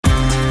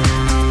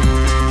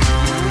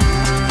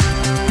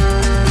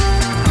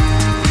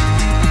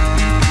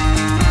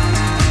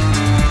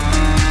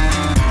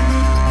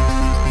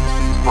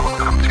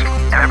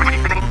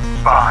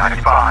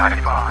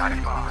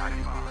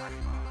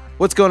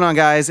What's going on,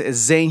 guys?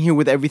 Zane here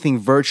with Everything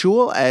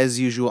Virtual. As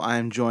usual,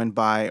 I'm joined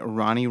by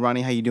Ronnie.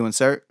 Ronnie, how you doing,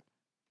 sir?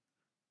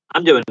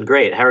 I'm doing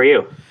great. How are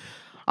you?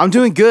 I'm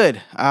doing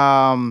good.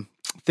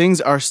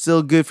 Things are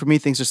still good for me.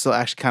 Things are still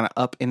actually kind of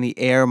up in the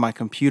air. My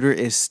computer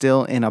is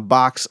still in a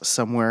box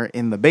somewhere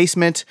in the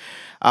basement,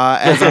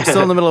 as I'm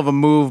still in the middle of a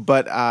move.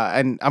 But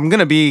and I'm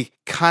gonna be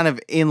kind of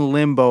in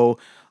limbo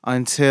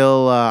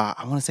until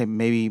I want to say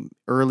maybe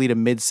early to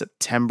mid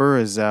September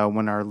is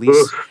when our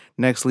Oof.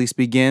 next lease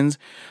begins.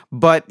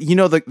 But you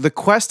know, the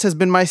Quest has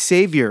been my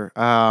savior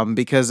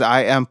because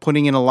I am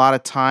putting in a lot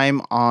of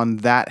time on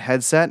that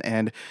headset,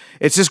 and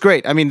it's just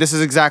great. I mean, this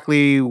is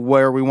exactly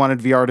where we wanted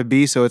VR to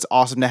be. So it's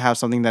awesome to have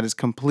something that is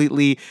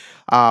completely,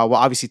 well,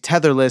 obviously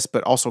tetherless,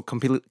 but also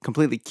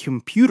completely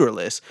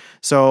computerless.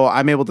 So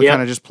I'm able to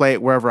kind of Yep. just play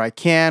it wherever I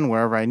can,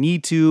 wherever I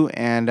need to,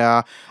 and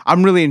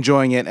I'm really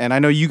enjoying it. And I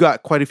know you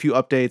got quite a few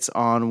updates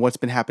on what's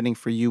been happening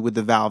for you with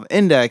the Valve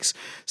Index.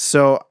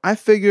 So I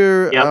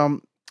figure Yep.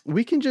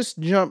 we can just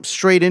jump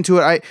straight into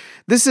it.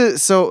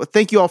 So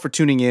thank you all for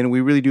tuning in. We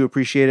really do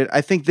appreciate it.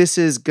 I think this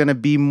is gonna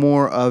be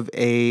more of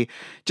a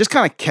just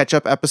kind of catch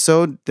up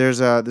episode. There's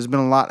been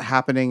a lot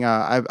happening.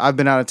 I've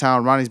been out of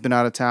town. Ronnie's been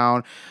out of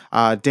town.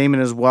 Damon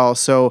as well.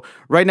 So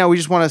right now we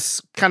just want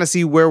to kind of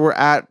see where we're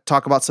at.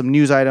 Talk about some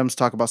news items.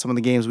 Talk about some of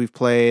the games we've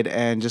played,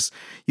 and just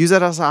use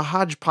that as a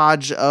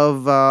hodgepodge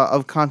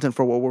of content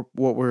for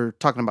what we're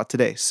talking about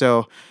today.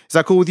 So is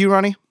that cool with you,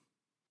 Ronnie?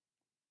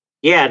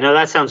 Yeah, no,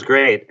 that sounds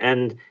great.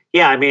 And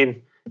yeah, I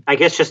mean, I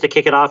guess just to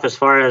kick it off as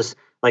far as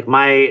like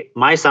my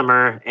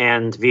summer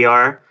and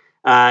VR,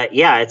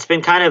 yeah, it's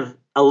been kind of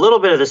a little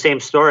bit of the same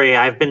story.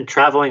 I've been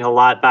traveling a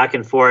lot back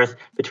and forth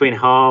between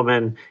home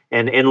and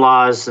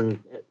in-laws and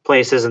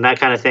places and that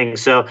kind of thing.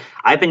 So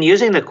I've been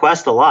using the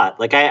Quest a lot.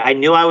 Like I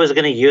knew I was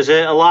going to use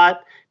it a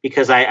lot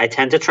because I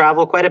tend to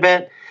travel quite a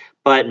bit.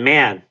 But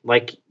man,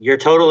 like you're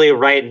totally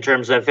right in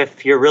terms of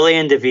if you're really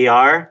into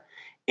VR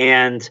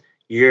and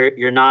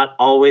you're not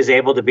always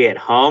able to be at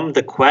home,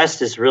 the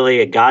Quest is really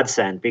a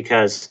godsend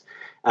because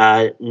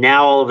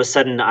now all of a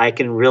sudden I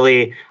can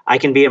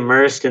be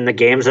immersed in the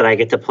games that I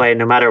get to play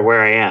no matter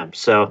where I am.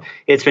 So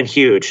it's been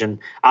huge. And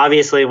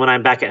obviously when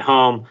I'm back at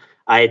home,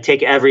 I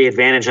take every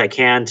advantage I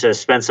can to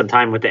spend some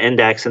time with the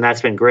Index, and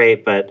that's been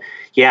great. But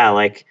yeah,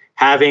 like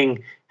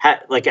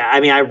like I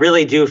mean, I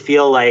really do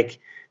feel like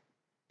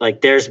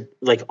there's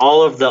like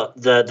all of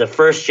the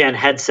first gen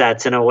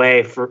headsets in a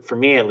way for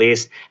me at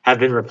least have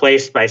been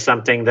replaced by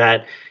something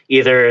that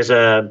either is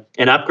an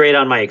upgrade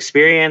on my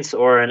experience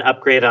or an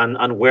upgrade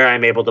on where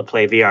I'm able to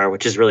play VR,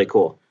 which is really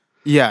cool.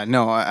 Yeah,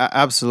 no,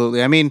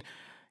 absolutely. I mean,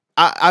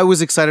 I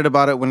was excited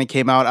about it when it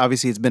came out.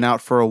 Obviously, it's been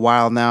out for a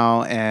while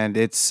now, and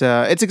it's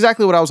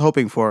exactly what I was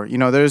hoping for. You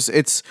know,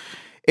 it's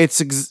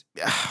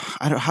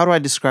how do I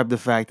describe the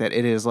fact that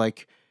it is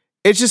like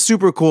it's just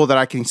super cool that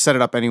I can set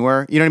it up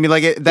anywhere. You know what I mean?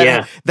 Like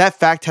Yeah. that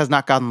fact has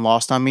not gotten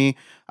lost on me.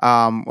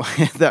 Sorry,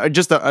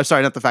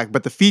 not the fact,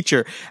 but the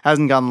feature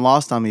hasn't gotten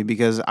lost on me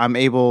because I'm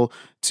able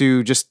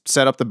to just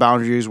set up the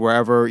boundaries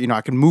wherever, you know,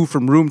 I can move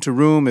from room to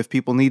room if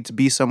people need to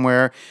be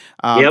somewhere.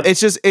 Yep. It's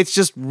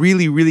just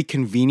really, really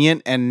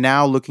convenient. And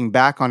now looking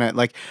back on it,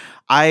 like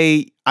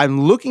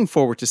I'm looking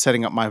forward to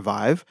setting up my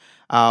Vive.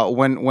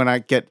 When I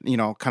get, you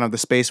know, kind of the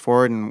space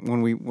for it, and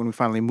when we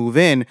finally move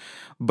in.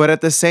 But at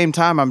the same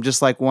time, I'm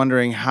just like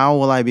wondering how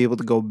will I be able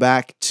to go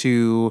back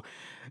to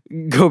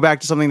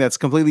something that's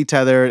completely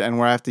tethered and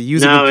where I have to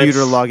use a No, computer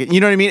to it's log in. You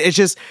know what I mean? It's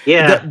just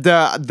yeah.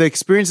 the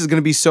experience is going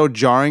to be so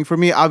jarring for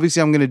me.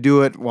 Obviously, I'm going to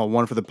do it, well,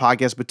 one, for the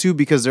podcast, but two,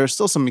 because there are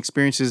still some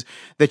experiences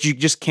that you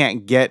just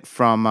can't get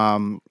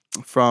from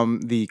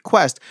the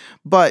Quest.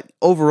 But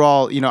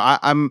overall, you know,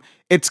 I'm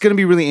it's going to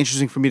be really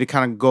interesting for me to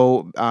kind of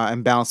go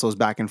and balance those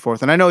back and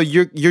forth. And I know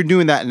you're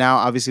doing that now,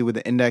 obviously with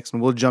the Index,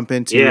 and we'll jump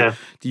into Yeah.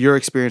 your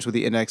experience with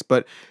the Index.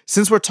 But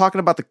since we're talking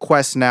about the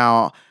Quest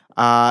now,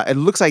 it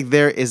looks like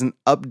there is an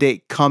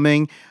update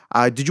coming.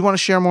 Did you want to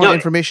share more No,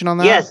 information on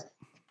that? yes.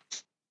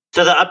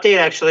 So the update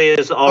actually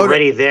is Oh,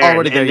 already there,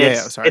 already there. and Yeah,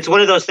 yeah. Sorry. it's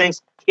one of those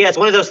things. Yeah, it's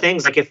one of those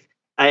things. Like if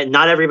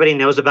not everybody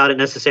knows about it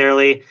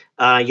necessarily,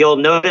 you'll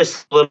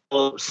notice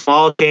little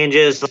small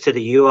changes to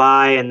the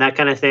UI and that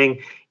kind of thing.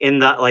 In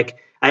the like,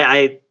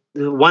 I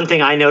one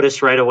thing I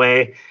noticed right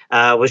away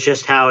was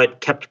just how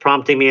it kept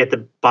prompting me at the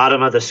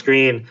bottom of the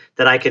screen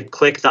that I could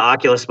click the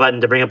Oculus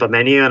button to bring up a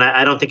menu, and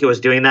I don't think it was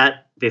doing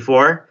that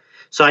before.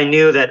 So I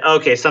knew that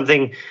okay,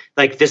 something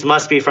like this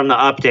must be from the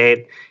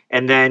update.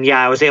 And then,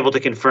 yeah, I was able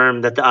to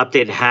confirm that the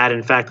update had,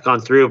 in fact,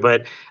 gone through.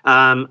 But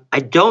I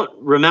don't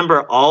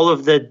remember all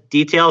of the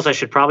details. I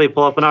should probably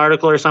pull up an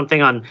article or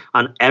something on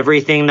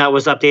everything that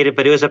was updated.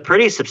 But it was a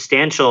pretty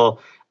substantial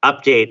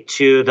update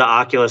to the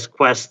Oculus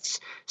Quest's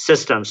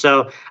system.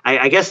 So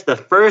I guess the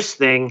first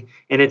thing,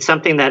 and it's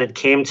something that it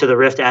came to the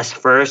Rift S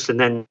first, and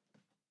then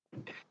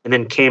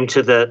came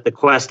to the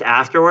Quest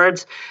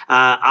afterwards.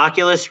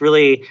 Oculus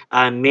really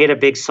made a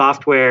big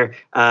software.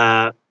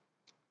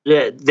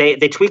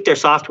 They tweaked their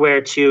software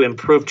to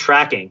improve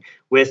tracking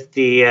with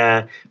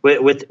the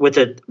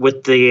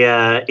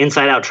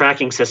inside out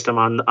tracking system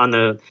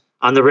on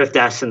on the Rift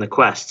S and the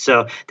Quest.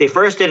 So they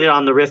first did it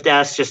on the Rift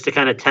S just to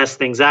kind of test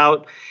things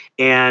out.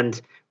 And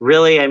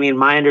really, I mean,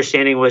 my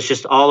understanding was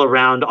just all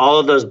around all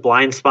of those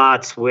blind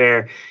spots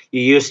where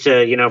you used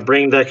to,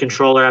 bring the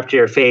controller up to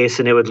your face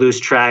and it would lose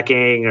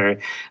tracking, or,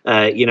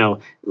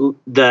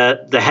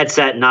 the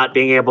headset not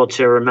being able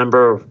to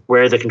remember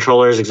where the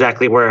controllers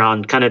exactly were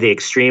on kind of the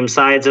extreme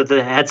sides of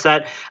the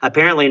headset.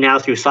 Apparently now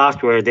through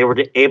software, they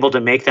were able to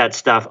make that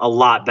stuff a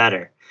lot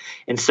better.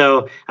 And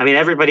so, I mean,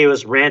 everybody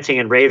was ranting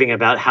and raving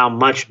about how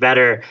much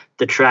better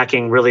the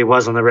tracking really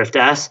was on the Rift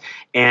S,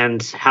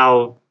 and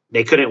how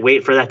they couldn't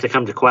wait for that to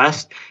come to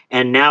Quest.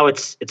 And now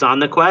it's on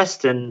the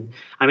Quest. And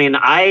I mean,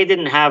 I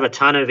didn't have a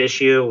ton of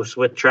issues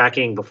with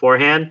tracking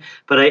beforehand,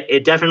 but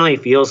it definitely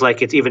feels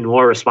like it's even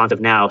more responsive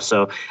now.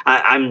 So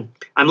I'm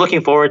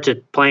looking forward to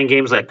playing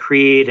games like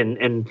Creed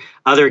and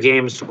other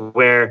games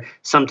where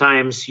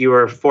sometimes you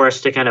were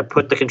forced to kind of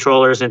put the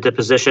controllers into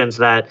positions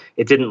that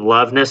it didn't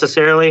love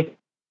necessarily,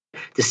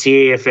 to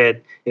see if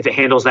it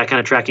handles that kind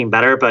of tracking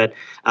better. But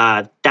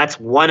that's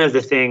one of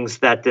the things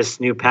that this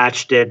new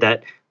patch did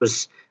that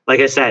was, like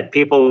I said,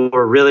 people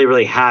were really,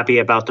 really happy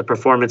about the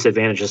performance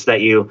advantages that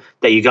you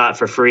got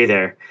for free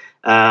there.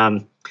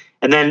 And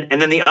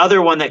then the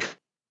other one that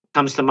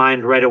comes to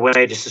mind right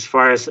away, just as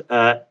far as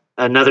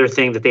another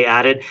thing that they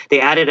added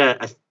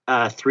a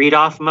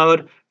 3DOF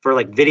mode for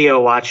like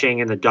video watching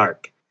in the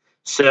dark.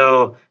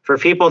 So for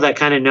people that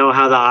kind of know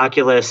how the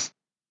Oculus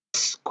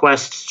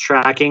Quest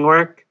tracking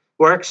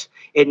works,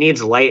 it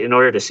needs light in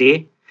order to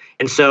see.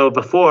 And so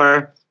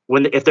before,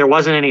 if there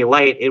wasn't any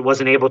light, it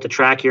wasn't able to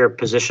track your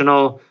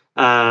positional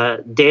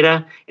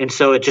data, and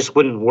so it just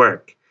wouldn't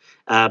work.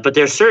 But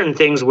there's certain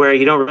things where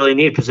you don't really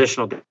need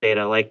positional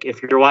data. Like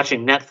if you're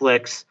watching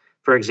Netflix,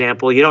 for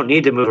example, you don't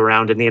need to move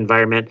around in the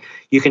environment.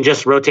 You can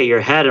just rotate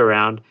your head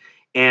around.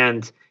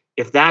 And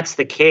if that's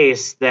the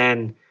case,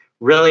 then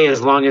really,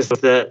 as long as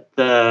that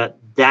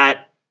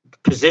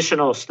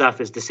positional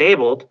stuff is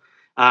disabled,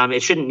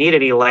 it shouldn't need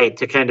any light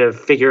to kind of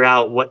figure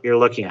out what you're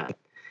looking at.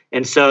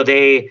 And so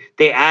they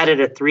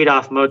added a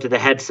 3DOF mode to the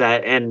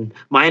headset, and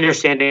my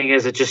understanding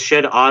is it just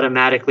should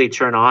automatically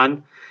turn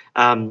on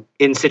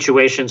in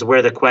situations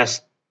where the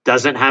Quest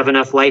doesn't have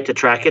enough light to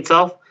track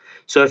itself.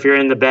 So if you're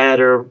in the bed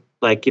or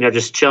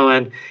just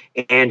chilling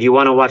and you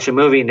want to watch a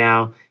movie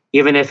now,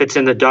 even if it's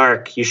in the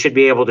dark, you should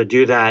be able to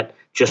do that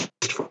just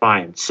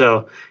fine.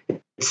 So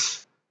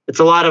it's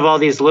a lot of all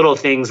these little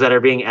things that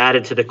are being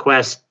added to the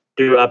Quest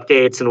through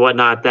updates and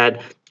whatnot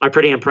that are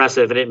pretty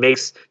impressive, and it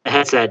makes the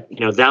headset,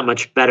 that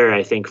much better,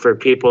 I think, for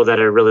people that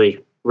are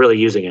really, really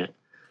using it.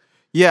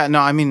 Yeah, no,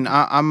 I mean,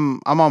 I'm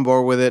on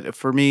board with it.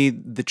 For me,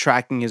 the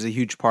tracking is a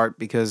huge part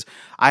because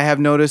I have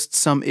noticed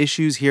some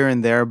issues here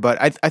and there, but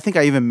I think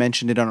I even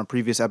mentioned it on a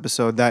previous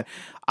episode that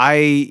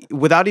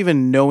without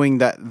even knowing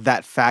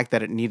that fact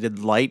that it needed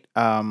light,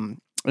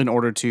 in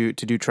order to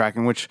do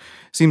tracking, which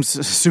seems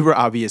super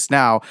obvious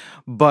now,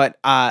 but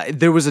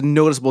there was a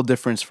noticeable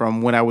difference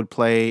from when I would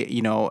play,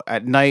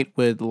 at night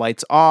with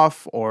lights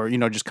off, or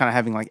just kind of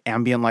having like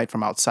ambient light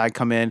from outside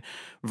come in,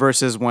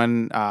 versus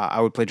when I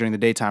would play during the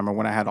daytime or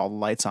when I had all the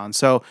lights on.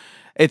 So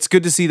it's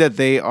good to see that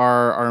they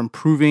are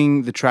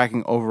improving the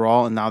tracking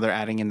overall, and now they're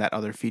adding in that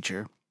other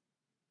feature.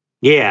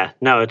 Yeah,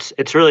 no,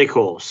 it's really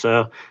cool.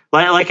 So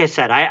like I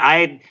said,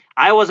 I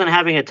wasn't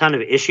having a ton of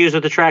issues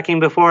with the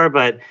tracking before,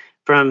 but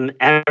from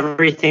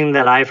everything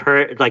that I've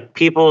heard, like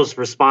people's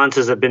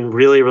responses have been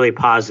really, really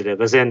positive,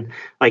 as in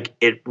like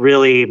it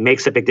really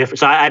makes a big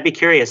difference. So I'd be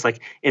curious, like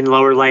in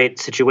lower light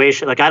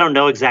situation, like I don't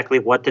know exactly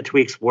what the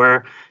tweaks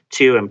were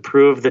to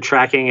improve the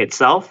tracking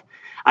itself.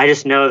 I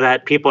just know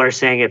that people are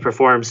saying it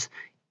performs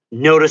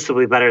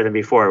noticeably better than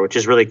before, which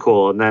is really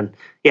cool. And then,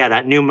 yeah,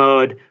 that new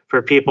mode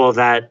for people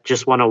that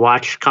just want to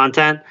watch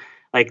content,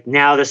 like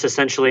now this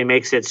essentially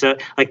makes it so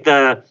like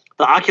the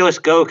Oculus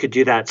Go could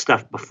do that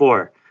stuff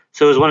before.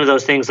 So it was one of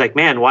those things like,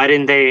 man, why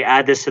didn't they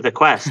add this to the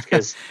Quest?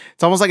 Because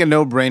it's almost like a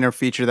no-brainer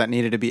feature that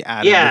needed to be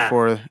added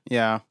before.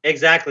 Yeah,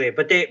 exactly.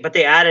 But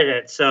they added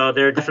it, so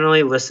they're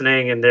definitely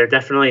listening and they're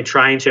definitely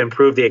trying to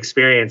improve the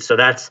experience. So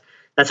that's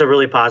a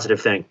really positive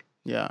thing.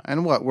 Yeah,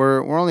 and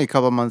we're only a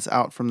couple of months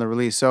out from the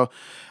release, so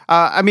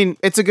I mean,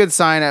 it's a good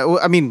sign.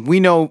 I mean, we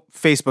know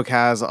Facebook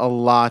has a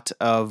lot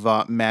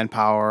of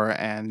manpower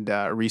and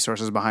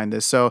resources behind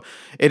this, so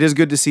it is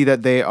good to see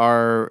that they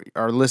are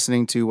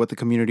listening to what the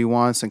community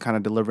wants and kind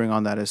of delivering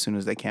on that as soon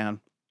as they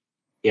can.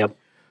 Yep.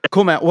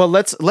 Cool, man. Well,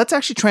 let's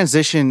actually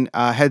transition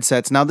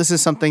headsets. Now, this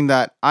is something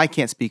that I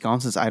can't speak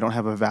on since I don't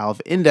have a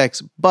Valve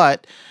Index,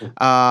 but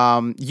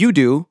you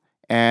do,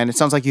 and it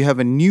sounds like you have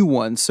a new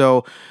one.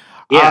 So,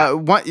 yeah,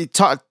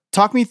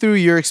 talk me through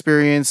your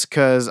experience,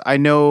 because I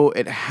know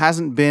it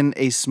hasn't been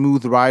a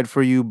smooth ride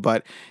for you,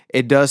 but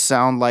it does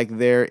sound like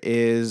there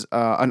is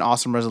an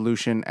awesome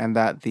resolution, and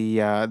that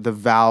the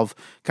Valve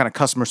kind of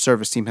customer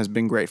service team has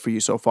been great for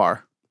you so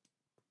far.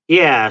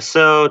 Yeah,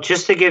 so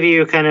just to give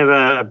you kind of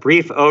a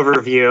brief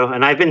overview,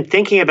 and I've been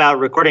thinking about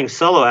recording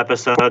solo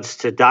episodes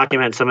to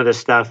document some of this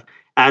stuff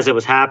as it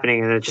was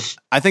happening, and it just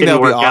I think that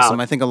would be awesome.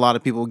 out. I think a lot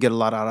of people would get a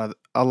lot out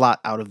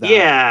of that.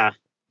 Yeah.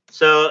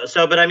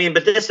 But I mean,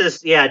 but this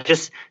is, yeah,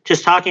 just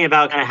talking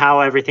about kind of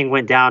how everything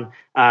went down.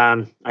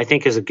 I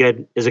think is a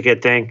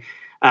good thing.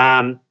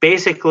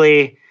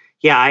 Basically,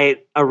 yeah,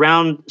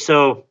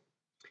 so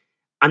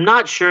I'm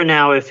not sure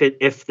now if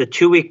the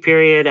 2 week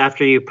period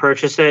after you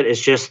purchase it is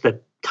just the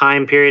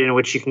time period in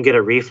which you can get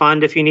a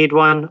refund if you need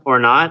one or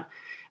not.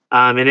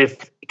 And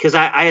if because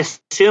I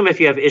assume if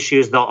you have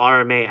issues, they'll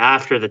RMA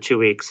after the 2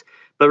 weeks.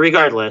 But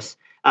regardless,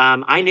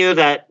 I knew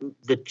that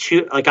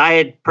I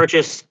had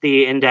purchased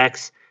the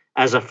index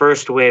as a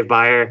first wave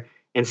buyer,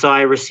 and so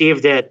I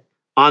received it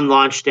on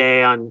launch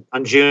day on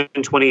June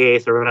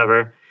 28th or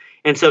whatever.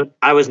 And so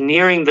I was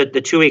nearing the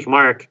 2 week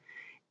mark,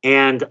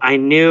 and I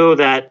knew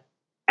that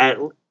at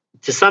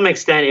to some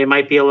extent it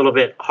might be a little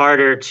bit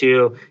harder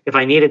to, if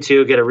I needed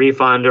to get a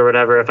refund or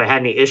whatever, if I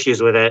had any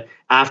issues with it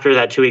after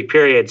that 2 week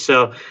period.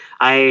 So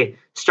I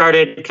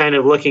started kind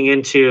of looking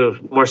into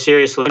more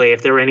seriously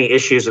if there were any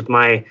issues with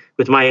my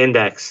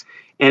index.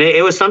 And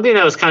it was something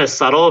that was kind of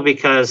subtle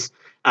because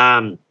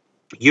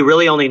you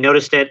really only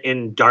noticed it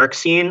in dark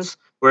scenes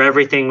where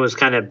everything was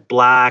kind of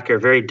black or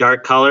very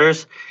dark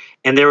colors.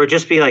 And there would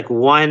just be like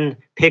one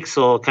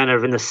pixel kind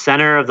of in the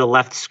center of the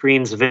left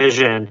screen's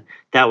vision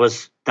that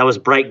was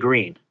bright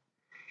green.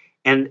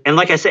 And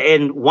like I said,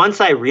 and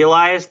once I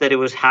realized that it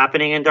was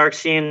happening in dark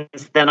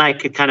scenes, then I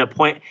could kind of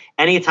point,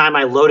 anytime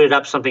I loaded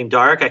up something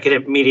dark, I could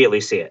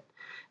immediately see it.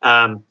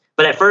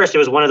 But at first it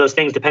was one of those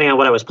things, depending on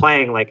what I was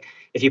playing, like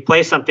if you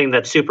play something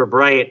that's super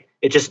bright,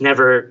 it just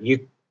never,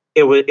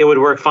 it would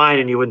work fine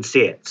and you wouldn't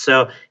see it.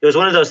 So it was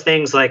one of those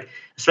things, like,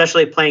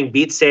 especially playing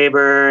Beat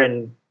Saber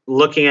and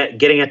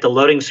getting at the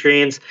loading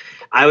screens,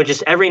 I would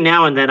just every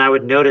now and then I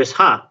would notice,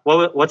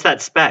 what's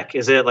that speck?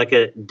 Is it like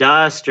a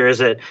dust, or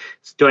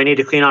do I need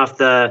to clean off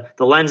the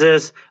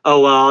lenses?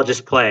 Oh, well, I'll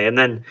just play. And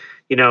then,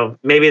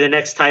 maybe the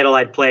next title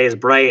I'd play is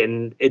bright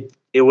and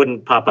it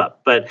wouldn't pop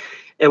up. But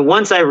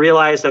once I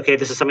realized, okay,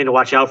 this is something to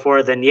watch out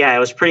for, then yeah, it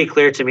was pretty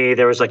clear to me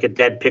there was like a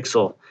dead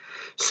pixel.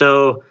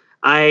 So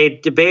I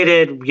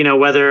debated,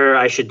 whether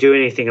I should do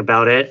anything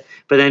about it.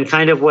 But then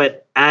kind of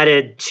what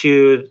added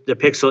to the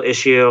pixel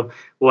issue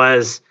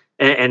was,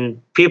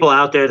 and people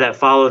out there that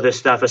follow this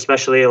stuff,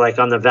 especially like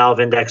on the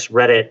Valve Index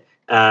Reddit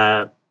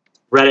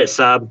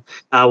sub,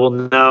 will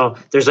know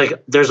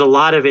there's a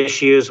lot of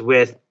issues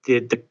with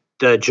the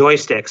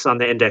joysticks on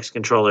the Index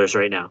controllers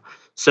right now.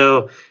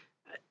 So,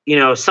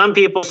 some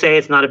people say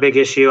it's not a big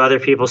issue. Other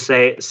people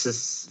say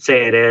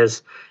it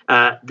is.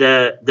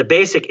 The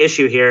basic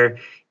issue here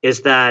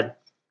is that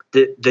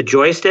the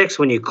joysticks,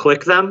 when you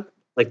click them,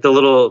 like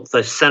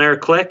the center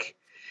click,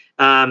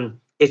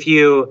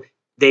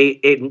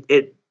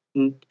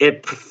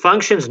 it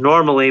functions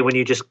normally when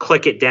you just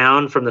click it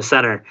down from the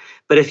center.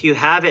 But if you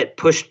have it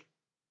pushed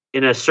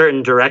in a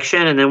certain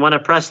direction and then want to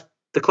press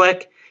the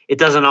click, it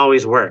doesn't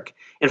always work.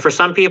 And for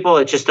some people,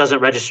 it just doesn't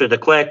register the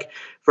click.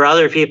 For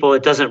other people,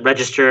 it doesn't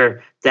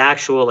register the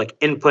actual like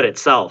input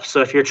itself.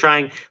 So if you're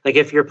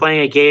playing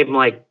a game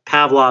like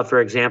Pavlov, for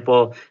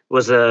example,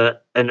 was an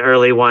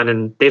early one,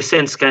 and they've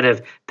since kind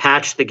of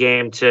patched the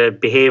game to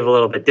behave a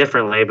little bit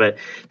differently. But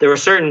there were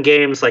certain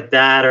games like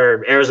that,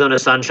 or Arizona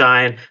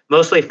Sunshine,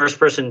 mostly first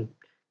person,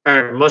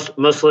 or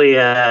mostly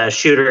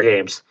shooter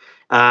games,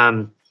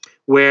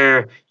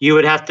 where you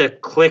would have to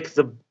click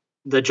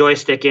the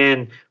joystick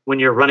in when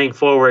you're running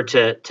forward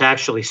to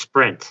actually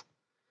sprint.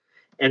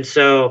 And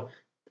so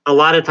a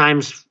lot of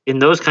times in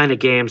those kind of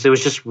games, it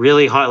was just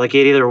really hard. Like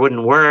it either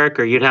wouldn't work,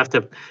 or you'd have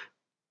to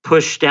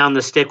push down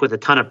the stick with a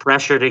ton of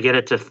pressure to get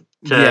it to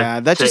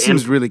that just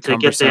seems really cumbersome.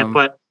 Get the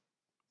input.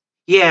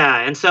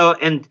 Yeah,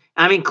 and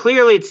I mean,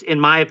 clearly, it's, in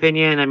my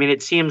opinion, I mean,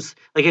 it seems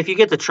like if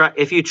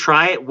you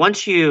try it,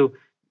 once you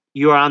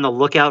are on the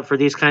lookout for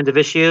these kinds of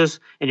issues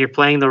and you're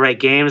playing the right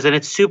games, and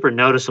it's super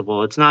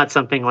noticeable. It's not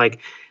something like,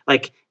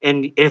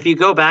 and if you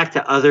go back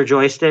to other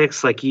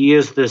joysticks, like you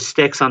use the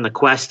sticks on the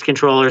Quest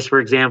controllers,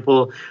 for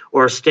example,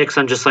 or sticks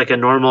on just like a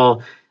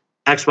normal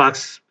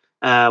Xbox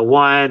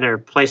One or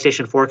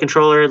PlayStation 4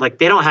 controller, like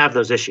they don't have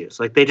those issues.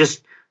 Like they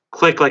just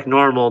click like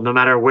normal no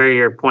matter where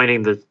you're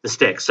pointing the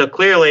stick. So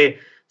clearly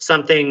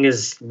something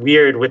is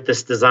weird with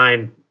this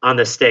design on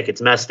the stick.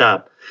 It's messed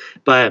up.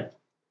 But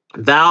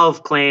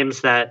Valve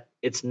claims that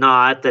it's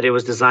not, that it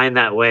was designed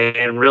that way.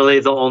 And really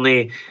the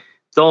only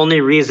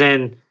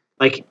reason,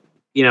 like,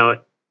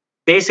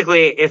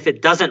 basically if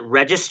it doesn't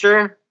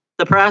register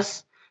the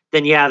press,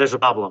 then yeah, there's a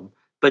problem.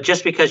 But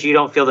just because you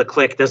don't feel the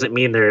click doesn't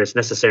mean there's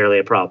necessarily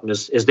a problem,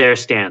 is their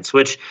stance,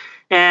 which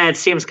it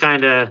seems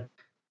kind of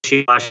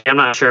wishy-washy. I'm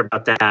not sure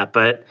about that.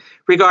 But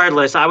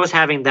regardless, I was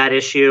having that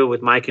issue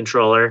with my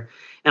controller.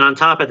 And on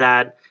top of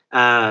that,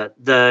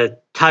 the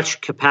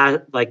touch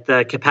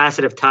the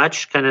capacitive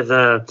touch, kind of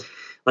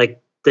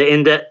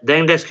the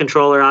index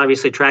controller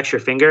obviously tracks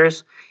your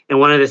fingers. And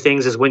one of the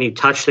things is when you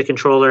touch the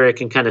controller, it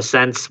can kind of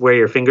sense where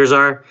your fingers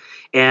are.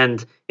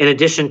 And in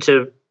addition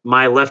to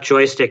my left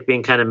joystick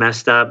being kind of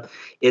messed up,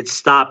 it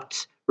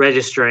stopped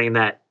registering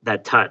that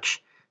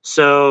touch.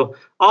 So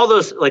all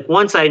those, like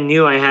once I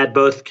knew I had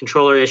both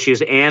controller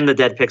issues and the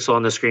dead pixel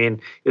on the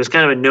screen, it was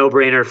kind of a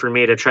no-brainer for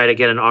me to try to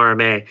get an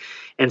RMA.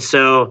 And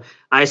so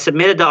I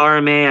submitted the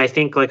RMA, I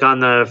think like on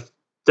the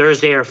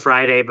Thursday or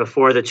Friday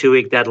before the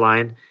 2-week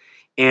deadline.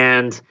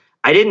 And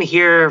I didn't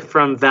hear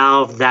from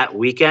Valve that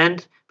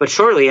weekend, but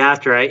shortly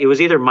after, it was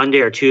either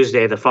Monday or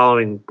Tuesday the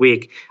following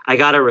week, I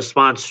got a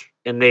response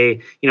and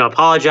they,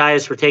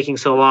 apologized for taking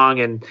so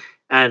long.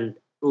 And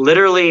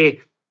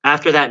literally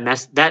after that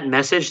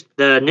message,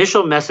 the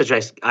initial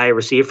message I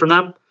received from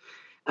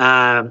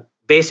them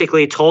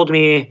basically told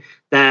me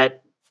that,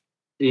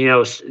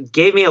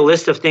 gave me a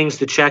list of things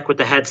to check with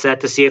the headset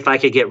to see if I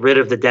could get rid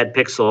of the dead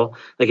pixel.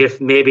 Like if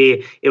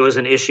maybe it was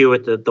an issue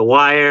with the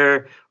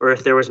wire, or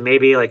if there was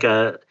maybe like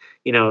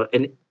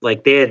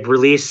like they had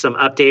released some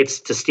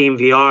updates to Steam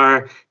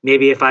VR.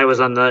 Maybe if I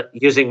was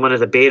using one of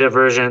the beta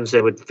versions,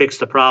 it would fix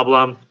the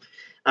problem.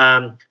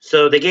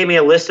 So they gave me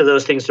a list of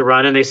those things to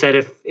run, and they said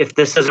if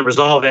this doesn't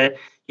resolve it,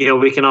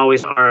 we can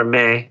always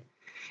RMA.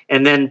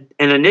 And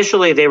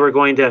initially they were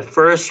going to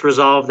first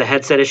resolve the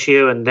headset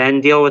issue and then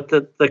deal with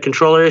the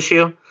controller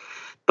issue.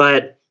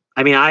 But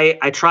I mean,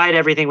 I tried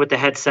everything with the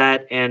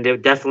headset and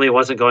it definitely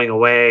wasn't going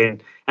away.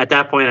 And at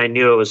that point I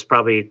knew it was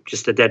probably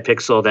just a dead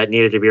pixel that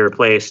needed to be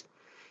replaced.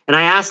 And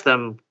I asked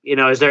them,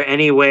 is there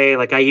any way,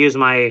 like I use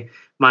my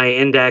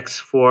index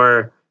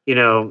for,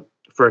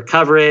 for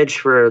coverage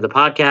for the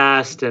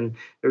podcast and,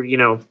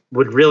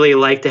 would really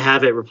like to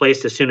have it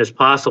replaced as soon as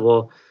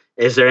possible.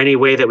 Is there any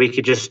way that we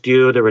could just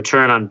do the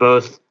return on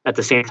both at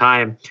the same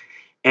time?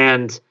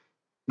 And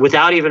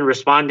without even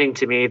responding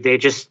to me, they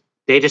just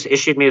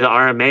issued me the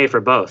RMA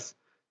for both.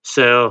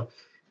 So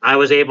I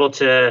was able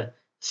to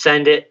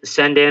send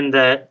in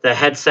the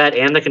headset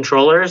and the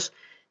controllers,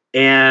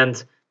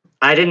 and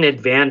I didn't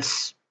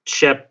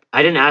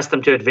ask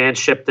them to advance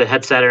ship the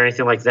headset or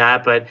anything like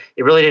that, but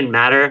it really didn't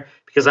matter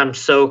because I'm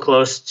so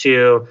close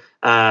to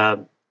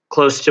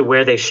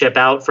where they ship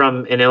out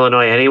from in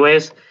Illinois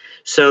anyways.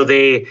 So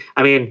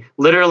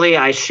literally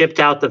I shipped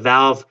out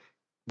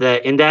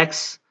the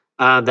index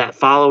that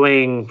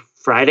following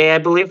Friday, I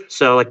believe.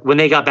 So like when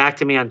they got back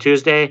to me on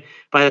Tuesday,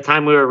 by the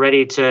time we were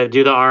ready to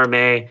do the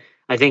RMA,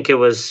 I think it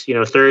was,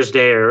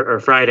 Thursday or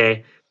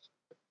Friday,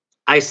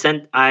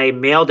 I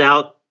mailed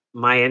out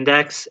my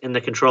index and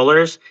the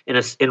controllers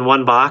in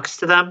one box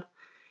to them.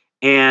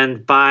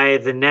 And by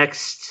the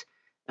next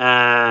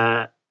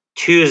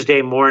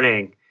Tuesday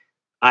morning,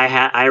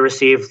 I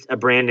received a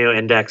brand new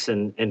index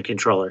and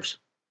controllers.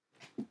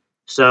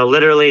 So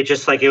literally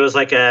just like it was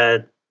like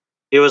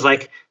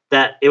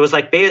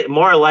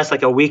more or less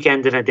like a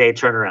weekend and a day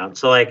turnaround.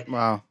 So like,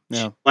 wow,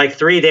 yeah, like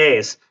 3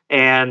 days,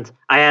 and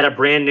I had a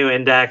brand new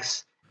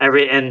index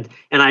and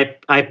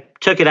I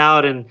took it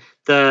out, and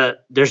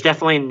there's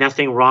definitely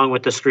nothing wrong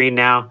with the screen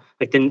now.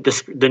 Like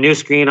the new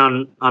screen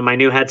on my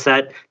new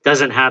headset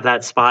doesn't have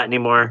that spot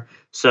anymore.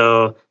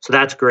 So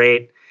that's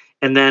great.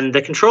 And then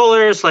the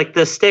controllers, like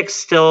the sticks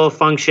still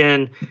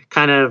function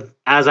kind of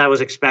as I was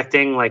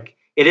expecting. Like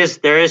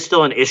there is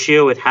still an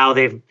issue with how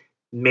they've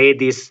made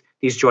these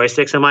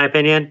joysticks, in my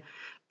opinion,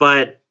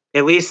 but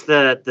at least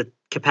the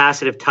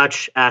capacitive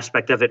touch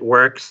aspect of it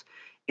works,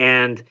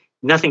 and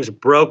nothing's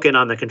broken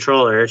on the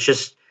controller. It's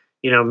just,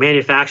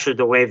 manufactured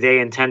the way they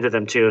intended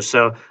them to.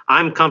 So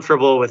I'm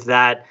comfortable with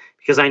that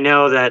because I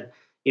know that,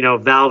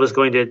 Valve is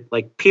going to,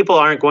 like, people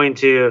aren't going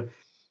to,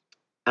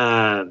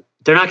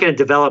 they're not going to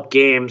develop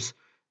games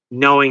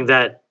knowing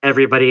that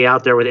everybody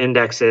out there with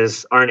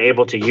indexes aren't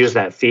able to use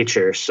that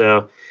feature.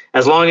 So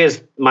as long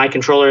as my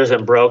controller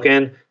isn't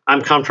broken,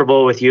 I'm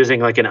comfortable with using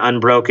like an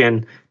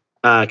unbroken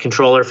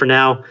controller for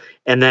now.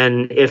 And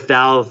then if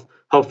Valve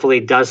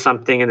hopefully does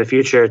something in the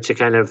future to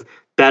kind of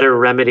better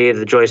remedy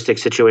the joystick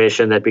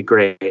situation, that'd be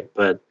great.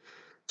 But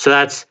so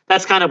that's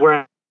kind of where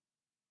I'm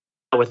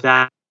at with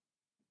that.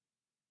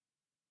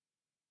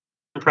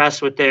 I'm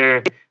impressed with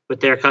their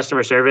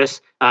customer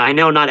service. I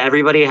know not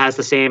everybody has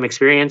the same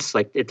experience.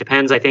 Like it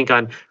depends, I think,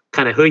 on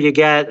kind of who you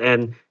get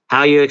and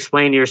how you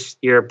explain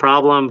your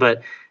problem.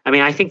 But I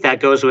mean, I think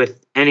that goes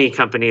with any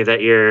company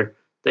that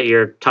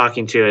you're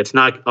talking to. It's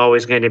not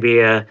always going to be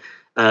a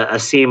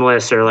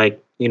seamless or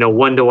like,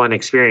 one-to-one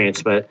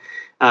experience. But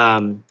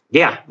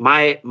yeah,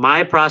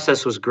 my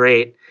process was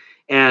great.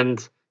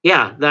 And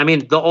yeah, I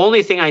mean, the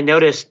only thing I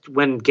noticed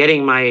when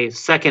getting my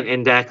second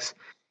index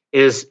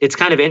is it's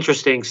kind of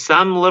interesting.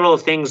 Some little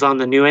things on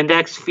the new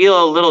index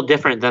feel a little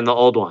different than the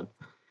old one.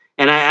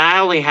 And I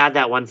only had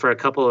that one for a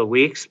couple of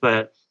weeks,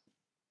 but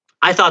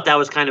I thought that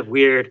was kind of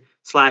weird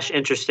 /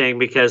 interesting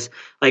because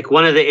like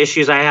one of the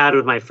issues I had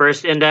with my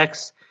first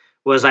index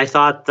was I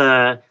thought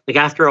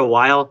after a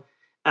while,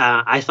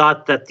 I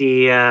thought that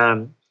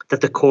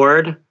the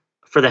cord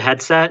for the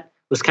headset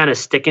was kind of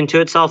sticking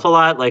to itself a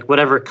lot, like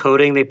whatever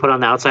coating they put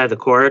on the outside of the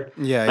cord.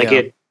 Yeah, like yeah.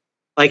 it,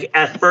 like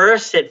at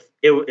first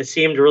it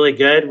seemed really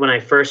good when I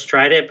first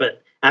tried it,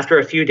 but after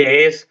a few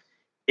days,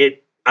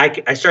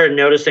 I started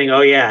noticing,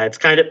 oh yeah, it's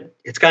kind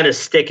of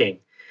sticking.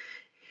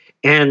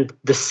 And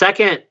the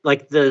second,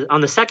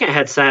 on the second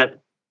headset,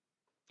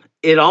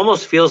 it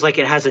almost feels like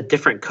it has a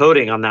different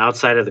coating on the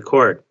outside of the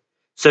cord.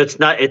 So it's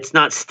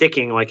not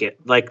sticking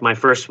like my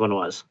first one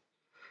was.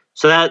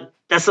 So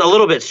that's a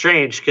little bit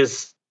strange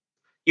because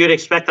you'd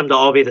expect them to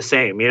all be the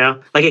same,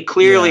 Like it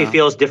clearly Yeah.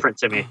 feels different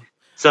to me.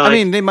 So I like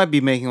mean, they might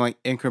be making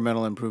like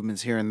incremental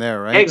improvements here and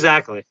there, right?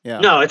 exactly.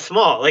 Yeah. No, it's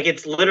small. Like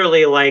it's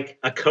literally like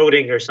a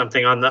coating or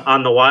something on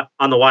the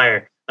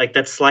wire. Like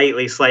that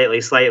slightly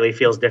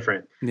feels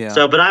different. Yeah.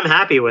 So, but I'm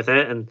happy with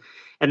it, and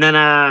then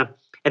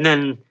and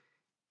then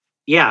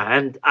yeah,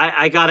 and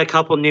I got a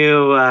couple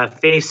new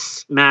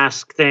face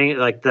mask thing,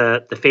 like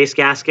the face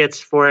gaskets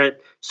for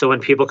it. So when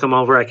people come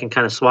over, I can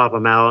kind of swap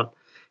them out,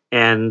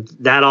 and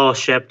that all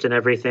shipped and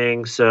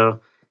everything. So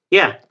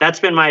yeah, that's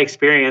been my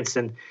experience,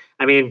 and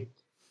I mean,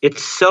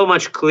 it's so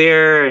much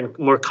clearer and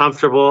more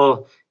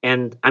comfortable.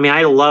 And I mean,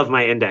 I love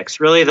my index.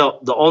 Really, the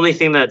only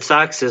thing that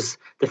sucks is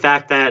the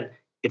fact that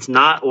it's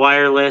not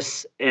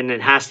wireless and it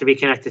has to be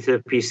connected to the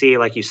PC,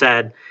 like you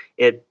said.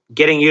 It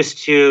getting used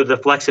to the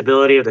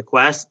flexibility of the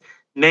Quest.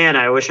 Man,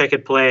 I wish I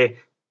could play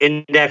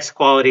index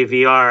quality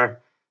VR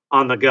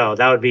on the go.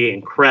 That would be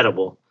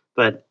incredible.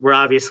 But we're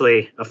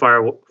obviously a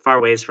far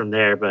ways from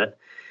there. But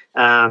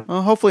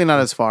Well, hopefully not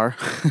as far.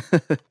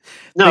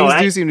 no,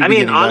 Things do seem to I be mean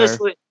getting better.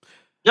 honestly,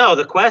 no.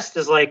 The Quest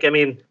is like, I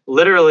mean,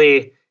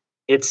 literally,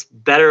 it's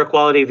better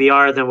quality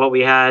VR than what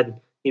we had,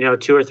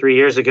 2 or 3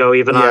 years ago,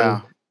 even Yeah. on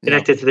Yeah.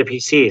 connected to the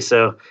PC.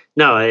 So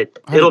no,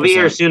 it'll be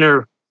here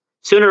 100%.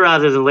 sooner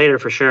rather than later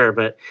for sure.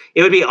 But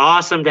it would be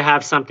awesome to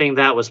have something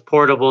that was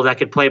portable that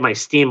could play my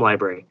Steam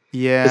library,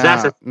 because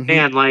that's Yeah. a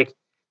man. Like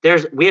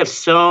we have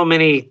so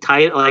many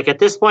like at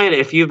this point,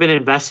 if you've been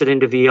invested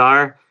into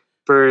VR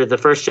for the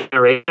first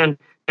generation,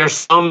 there's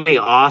so many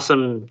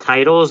awesome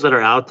titles that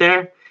are out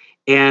there,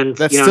 and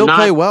That still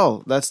play not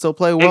well. That still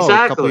play well a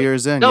couple exactly.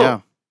 years in. No, Yeah.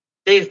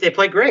 they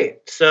play great.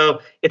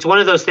 So it's one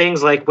of those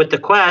things like with the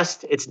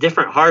Quest, it's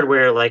different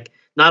hardware. Like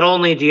not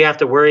only do you have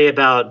to worry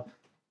about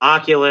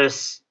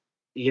Oculus,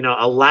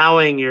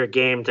 allowing your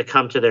game to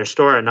come to their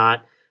store or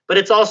not, but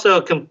it's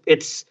also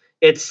it's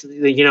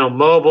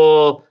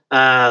mobile.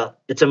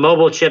 It's a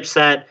mobile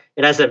chipset.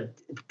 It has a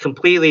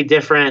completely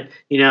different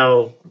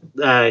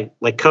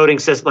like coding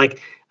system. Like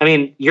I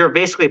mean, you're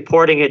basically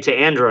porting it to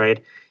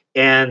Android,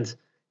 and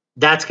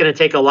that's going to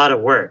take a lot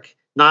of work.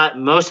 Not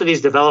most of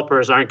these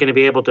developers aren't going to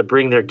be able to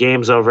bring their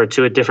games over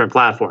to a different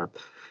platform.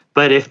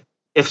 But if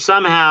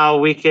somehow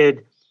we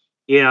could,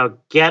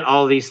 get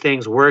all these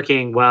things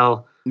working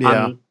well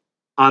Yeah.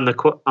 on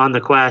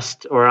the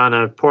Quest or on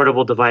a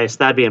portable device,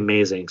 that'd be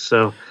amazing.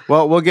 So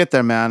Well, we'll get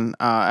there, man.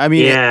 I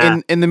mean,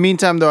 yeah. in the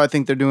meantime, though, I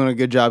think they're doing a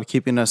good job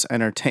keeping us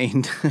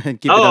entertained and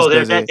keeping us Oh,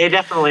 busy. they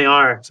definitely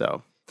are.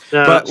 So,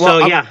 So but well,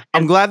 so yeah,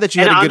 I'm glad that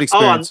you and had a good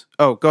experience.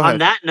 Oh, go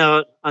on ahead.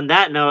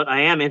 that note,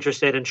 I am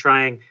interested in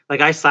trying.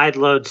 Like I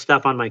sideload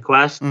stuff on my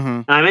Quest, Mm-hmm.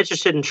 and I'm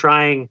interested in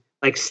trying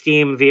like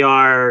Steam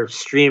VR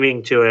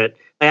streaming to it.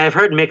 Like, I've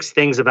heard mixed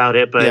things about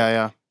it, Yeah, but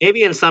yeah.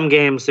 maybe in some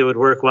games it would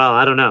work well.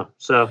 I don't know.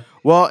 So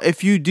Well,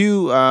 if you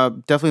do,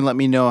 definitely let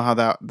me know how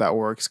that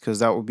works because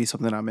that would be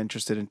something I'm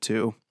interested in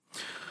too.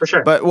 for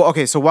sure. But well,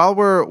 okay. So while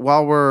we're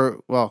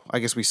well, I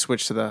guess we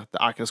switched to the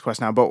Oculus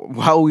Quest now. But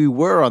while we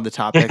were on the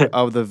topic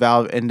of the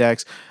Valve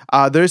Index,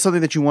 there is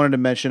something that you wanted to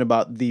mention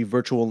about the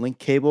virtual link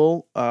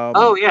cable.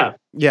 Oh yeah.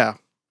 Yeah.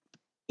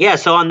 Yeah,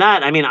 so on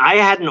that, I mean, I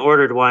hadn't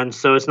ordered one,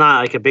 so it's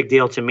not like a big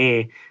deal to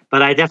me,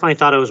 but I definitely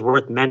thought it was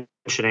worth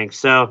mentioning.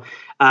 So,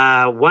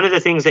 one of the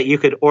things that you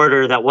could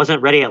order that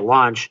wasn't ready at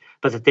launch,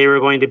 but that they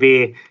were going to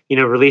be,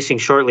 releasing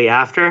shortly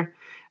after,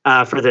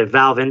 for the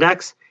Valve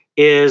Index,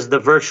 is the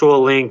Virtual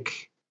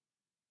Link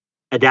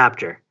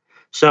adapter.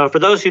 So, for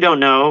those who don't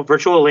know,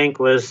 Virtual Link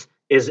is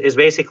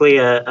basically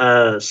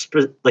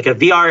like a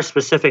VR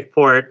specific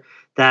port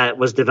that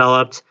was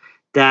developed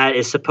that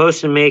is supposed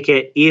to make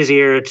it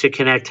easier to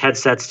connect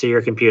headsets to your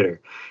computer.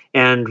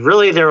 And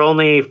really, they're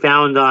only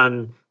found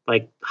on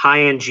like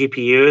high-end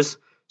GPUs.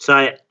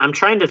 So I'm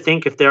trying to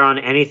think if they're on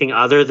anything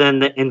other than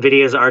the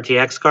NVIDIA's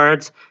RTX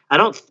cards. I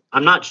don't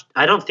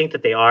think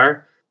that they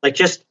are. Like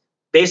just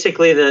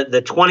basically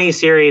the 20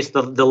 series,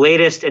 the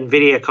latest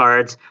NVIDIA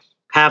cards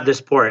have this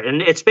port.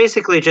 And it's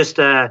basically just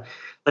like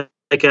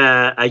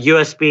a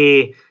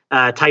USB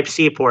Type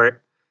C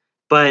port,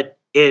 but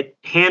it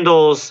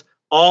handles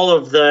all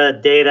of the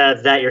data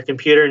that your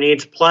computer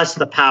needs plus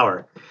the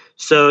power.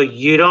 So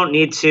you don't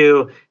need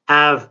to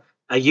have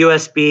a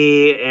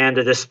USB and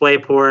a display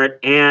port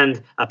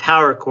and a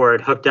power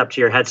cord hooked up to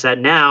your headset.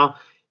 Now,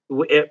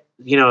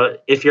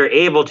 if you're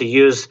able to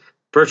use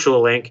Virtual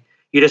Link,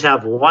 you just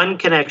have one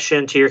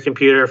connection to your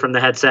computer from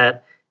the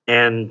headset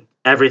and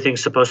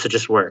everything's supposed to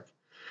just work.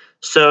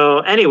 So,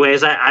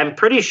 anyways, I'm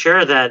pretty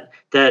sure that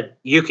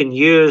you can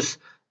use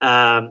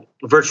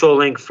Virtual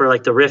Link for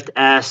like the Rift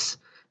S,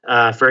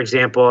 for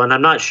example. And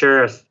I'm not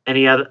sure if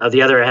any of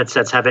the other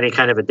headsets have any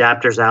kind of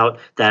adapters out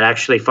that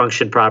actually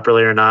function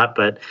properly or not.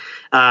 But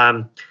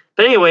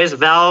anyways,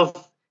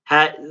 Valve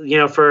had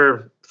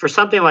for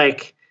something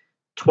like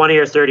 20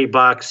 or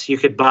 $30, you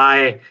could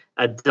buy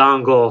a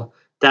dongle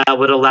that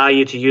would allow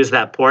you to use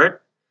that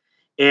port.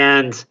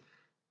 And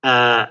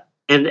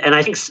and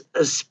I think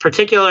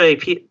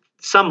particularly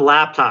some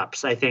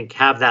laptops I think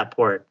have that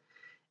port,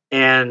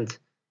 and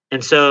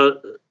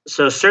so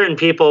certain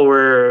people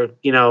were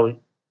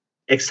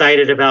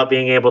excited about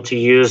being able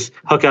to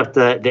hook up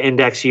the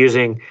index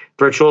using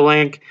Virtual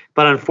Link,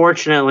 but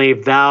unfortunately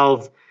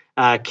Valve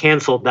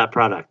canceled that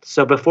product.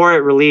 So before it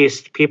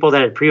released, people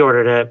that had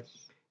pre-ordered it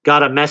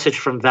got a message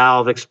from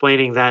Valve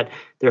explaining that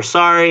they're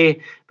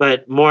sorry,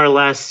 but more or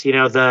less,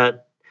 the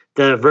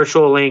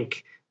Virtual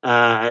Link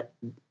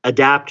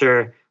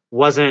adapter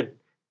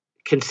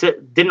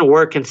didn't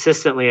work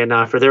consistently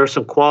enough, or there were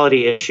some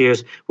quality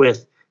issues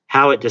with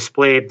how it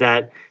displayed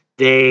that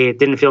they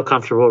didn't feel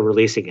comfortable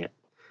releasing it.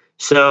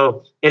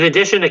 So in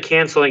addition to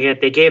canceling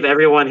it, they gave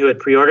everyone who had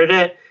pre-ordered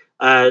it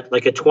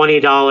like a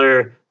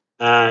 $20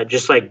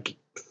 just like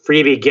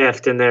freebie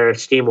gift in their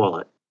Steam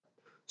wallet.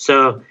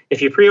 So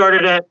if you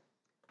pre-ordered it,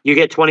 you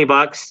get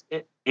 $20,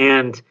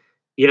 and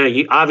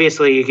you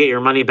obviously you get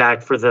your money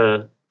back for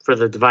the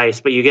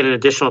device, but you get an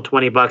additional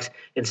 $20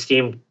 in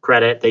Steam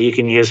credit that you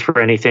can use for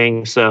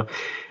anything. So,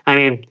 I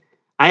mean,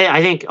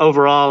 I think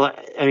overall,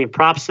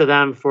 props to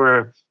them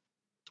for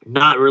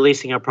not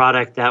releasing a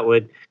product that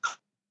would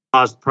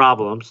cause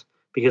problems,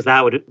 because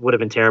that would have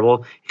been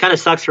terrible. It kind of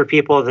sucks for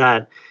people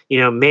that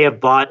may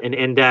have bought an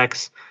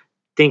index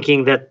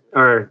thinking that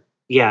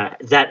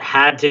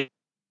had to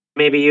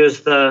maybe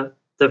use the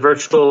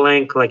Virtual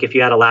Link, like if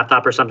you had a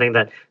laptop or something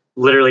that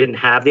literally didn't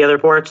have the other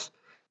ports.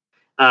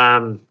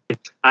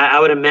 I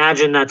would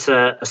imagine that's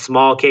a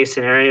small case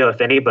scenario,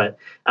 if any, but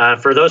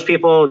for those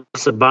people,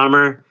 it's a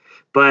bummer.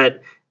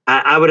 But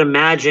I would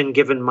imagine,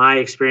 given my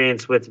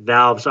experience with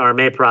Valve's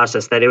RMA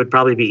process, that it would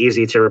probably be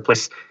easy to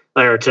replace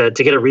or to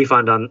get a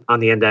refund on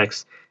the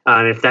index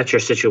if that's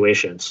your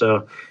situation.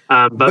 So,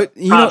 but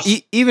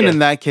even in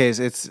that case,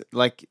 it's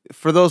like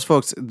for those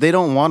folks, they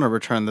don't want to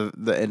return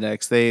the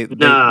index. They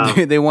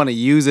want to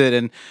use it,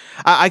 and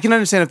I can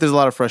understand if there's a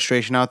lot of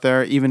frustration out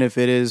there, even if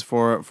it is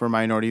for a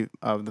minority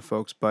of the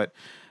folks. But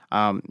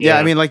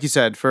like you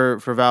said, for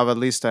Valve, at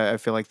least I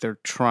feel like they're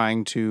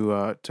trying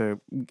to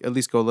at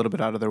least go a little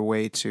bit out of their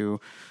way to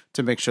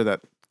make sure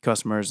that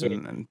customers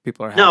and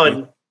people are happy.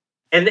 No,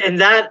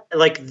 and that,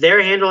 like,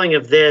 their handling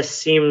of this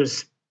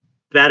seems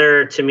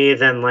better to me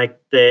than like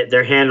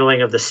their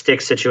handling of the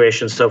stick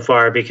situation so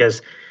far,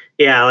 because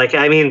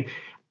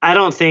I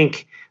don't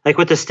think, like,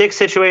 with the stick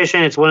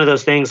situation, it's one of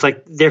those things,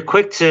 like, they're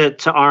quick to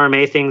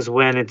RMA things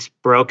when it's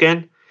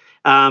broken.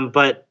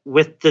 But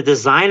with the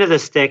design of the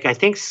stick, I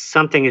think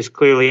something is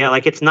clearly,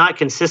 like, it's not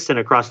consistent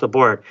across the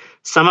board.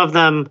 Some of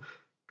them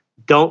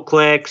don't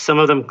click, some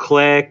of them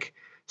click,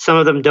 some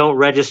of them don't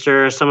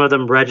register, some of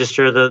them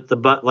register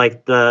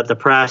the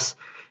press.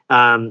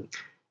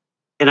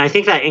 And I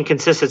think that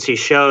inconsistency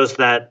shows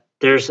that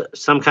there's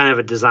some kind of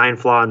a design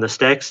flaw in the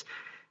sticks.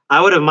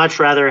 I would have much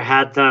rather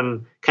had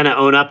them kind of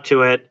own up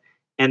to it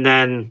and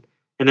then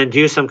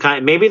do some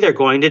kind. Maybe they're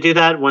going to do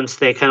that once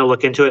they kind of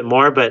look into it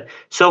more. But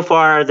so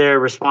far, their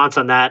response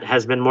on that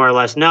has been more or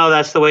less, no,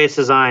 that's the way it's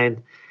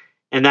designed.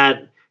 And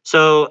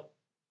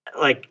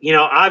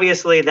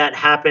obviously that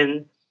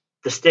happened.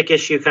 The stick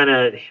issue kind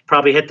of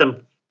probably hit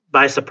them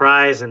by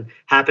surprise and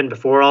happened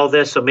before all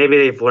this. So maybe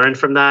they've learned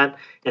from that,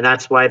 and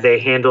that's why they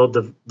handled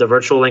the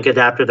Virtual Link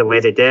adapter the way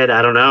they did.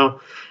 I don't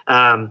know.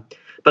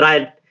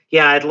 But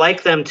I'd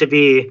like them to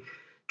be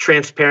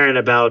transparent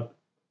about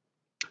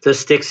the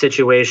stick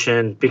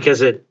situation,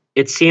 because it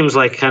seems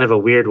like kind of a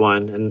weird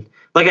one. And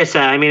like I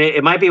said,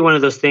 it might be one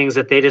of those things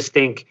that they just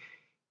think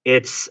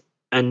it's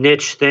a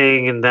niche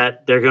thing and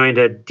that they're going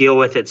to deal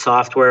with it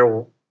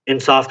in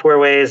software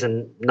ways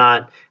and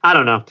not, I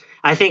don't know.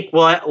 I think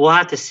we'll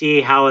have to see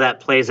how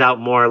that plays out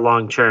more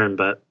long term,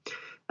 but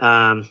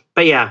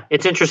yeah,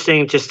 it's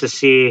interesting just to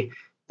see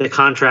the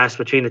contrast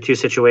between the two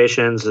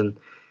situations. And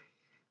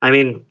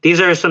these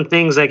are some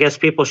things I guess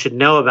people should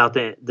know about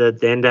the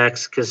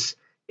index, because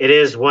it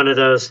is one of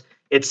those,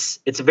 it's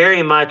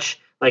very much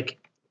like,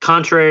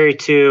 contrary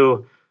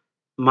to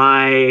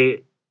my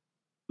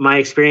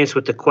experience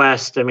with the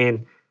Quest.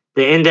 The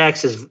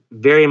index is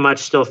very much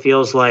still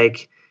feels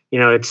like,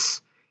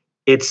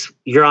 it's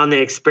you're on the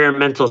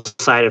experimental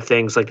side of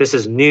things. Like, this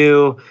is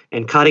new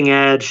and cutting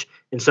edge,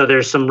 and so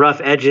there's some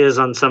rough edges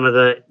on some of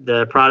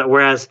the product,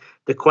 whereas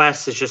the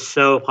Quest is just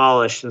so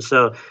polished. And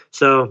so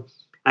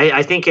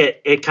I think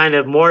it kind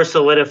of more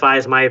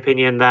solidifies my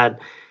opinion that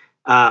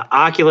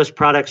Oculus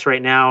products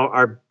right now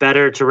are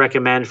better to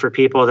recommend for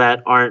people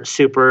that aren't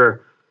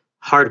super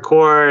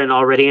hardcore and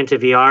already into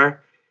VR.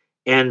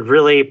 And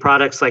really,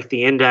 products like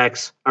the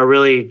Index are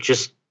really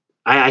just,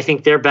 I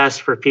think they're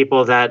best for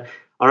people that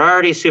are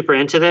already super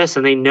into this,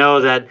 and they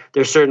know that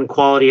there's certain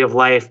quality of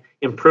life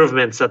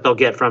improvements that they'll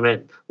get from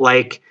it,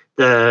 like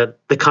the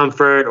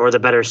comfort or the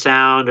better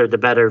sound or the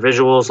better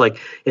visuals. Like,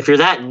 if you're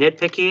that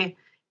nitpicky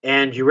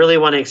and you really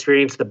want to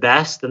experience the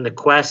best, then the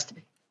Quest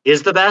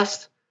is the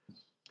best.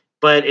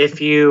 But if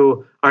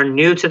you are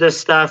new to this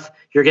stuff,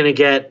 you're going to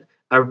get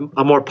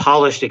a more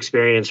polished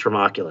experience from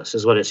Oculus,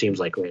 is what it seems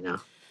like right now.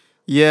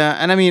 Yeah,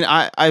 and I mean,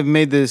 I've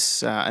made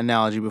this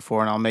analogy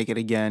before, and I'll make it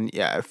again.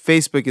 Yeah,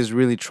 Facebook is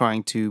really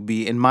trying to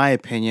be, in my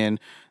opinion,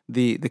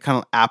 the kind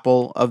of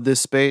Apple of this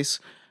space.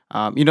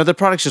 Their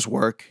products just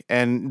work,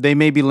 and they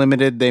may be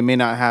limited. They may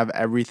not have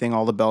everything,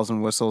 all the bells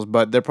and whistles,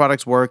 but their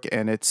products work,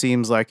 and it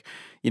seems like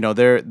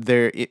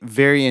they're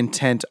very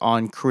intent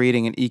on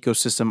creating an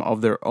ecosystem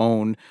of their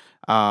own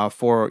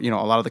for a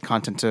lot of the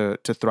content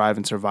to thrive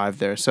and survive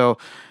there. So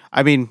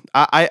I mean,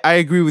 I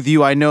agree with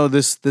you. I know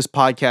this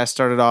podcast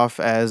started off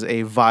as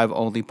a Vive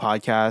only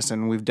podcast,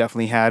 and we've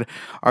definitely had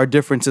our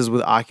differences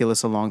with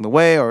Oculus along the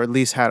way, or at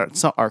least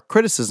had our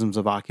criticisms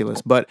of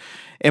Oculus. But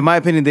in my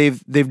opinion,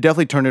 they've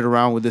definitely turned it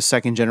around with the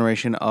second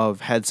generation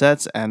of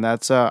headsets, and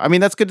that's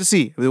good to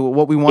see.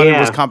 What we wanted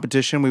was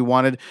competition. We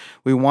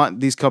want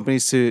these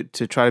companies to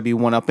try to be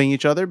one upping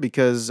each other,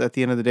 because at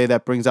the end of the day,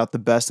 that brings out the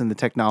best in the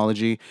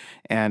technology.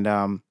 And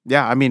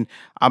I mean,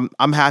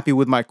 I'm happy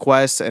with my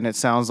Quest, and it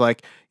sounds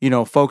like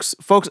folks.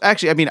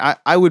 Actually, I mean,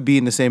 I would be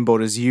in the same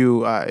boat as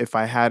you if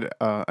I had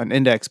an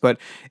Index, but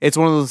it's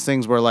one of those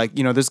things where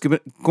there's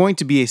going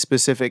to be a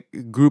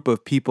specific group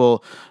of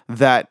people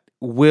that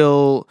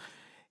will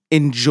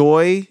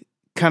enjoy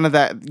kind of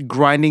that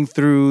grinding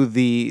through not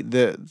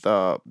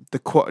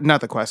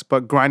the Quest,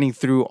 but grinding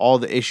through all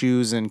the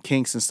issues and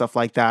kinks and stuff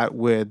like that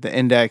with the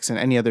Index and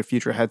any other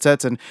future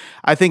headsets. And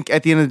I think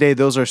at the end of the day,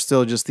 those are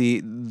still just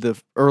the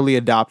early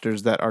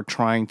adopters that are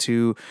trying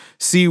to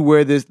see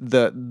where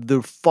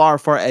the far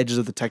edges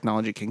of the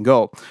technology can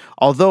go.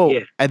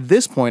 Although at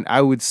this point,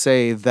 I would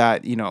say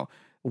that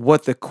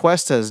what the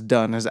Quest has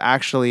done is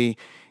actually,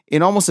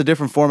 in almost a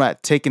different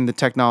format, taking the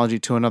technology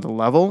to another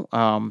level.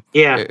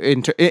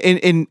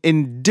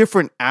 In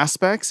different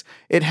aspects,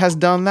 it has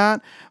done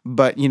that.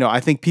 But I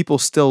think people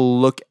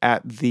still look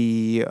at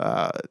the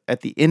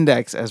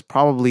Index as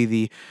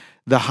probably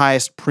the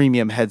highest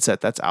premium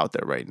headset that's out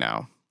there right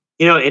now.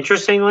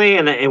 Interestingly,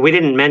 and we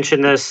didn't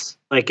mention this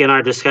in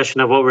our discussion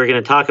of what we were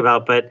going to talk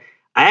about, but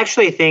I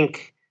actually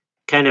think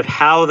kind of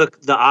how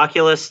the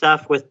Oculus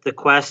stuff with the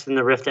Quest and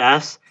the Rift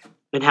S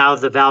and how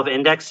the Valve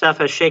Index stuff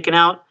has shaken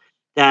out,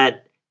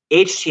 that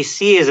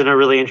HTC is in a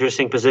really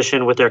interesting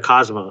position with their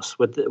Cosmos,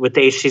 with the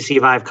HTC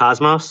Vive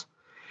Cosmos,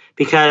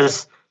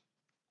 because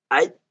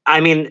I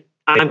mean,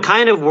 I'm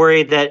kind of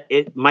worried that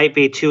it might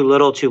be too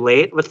little too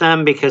late with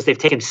them, because they've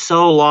taken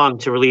so long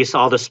to release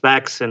all the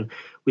specs, and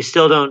we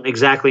still don't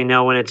exactly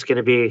know when it's going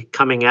to be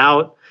coming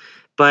out.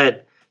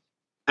 But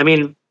I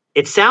mean,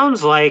 it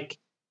sounds like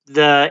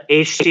the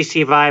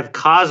HTC Vive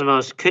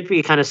Cosmos could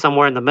be kind of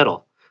somewhere in the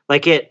middle.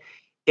 Like it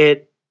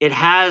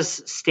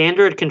has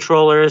standard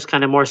controllers,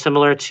 kind of more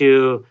similar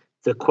to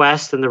the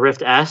Quest and the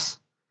Rift S,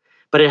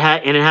 but it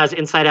has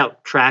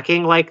inside-out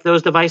tracking like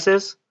those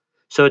devices,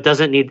 so it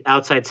doesn't need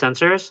outside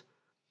sensors.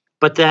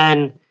 But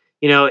then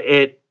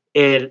it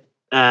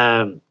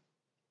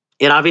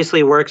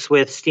obviously works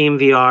with Steam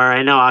VR.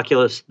 I know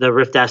Oculus, the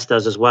Rift S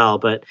does as well,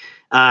 but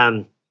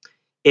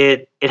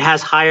it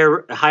has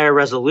higher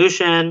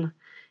resolution,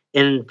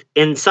 and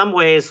in some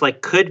ways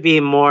could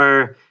be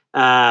more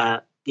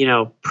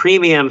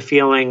premium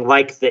feeling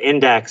like the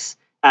Index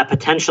at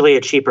potentially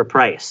a cheaper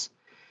price.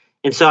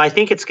 And so I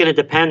think it's going to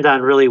depend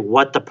on really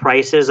what the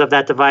price is of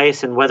that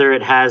device and whether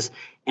it has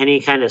any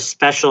kind of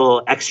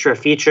special extra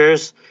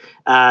features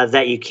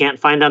that you can't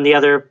find on the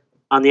other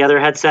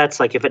headsets.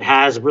 Like if it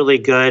has really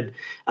good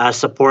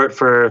support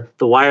for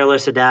the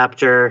wireless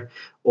adapter,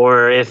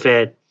 or if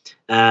it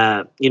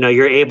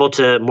you're able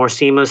to more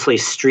seamlessly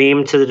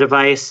stream to the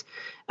device,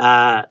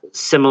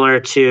 similar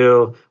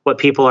to what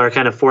people are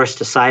kind of forced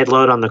to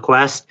sideload on the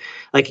Quest.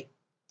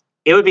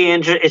 It would be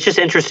it's just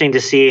interesting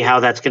to see how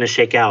that's going to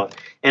shake out.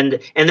 And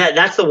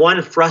that's the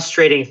one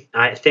frustrating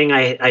thing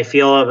I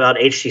feel about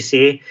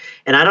HTC.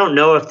 And I don't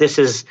know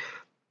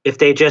if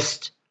they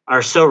just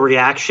are so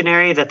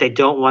reactionary that they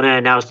don't want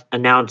to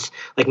announce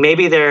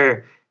maybe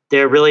they're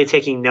really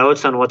taking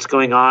notes on what's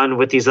going on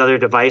with these other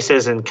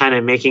devices and kind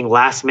of making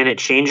last minute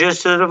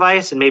changes to the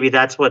device, and maybe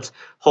that's what's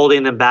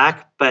holding them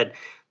back. But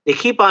they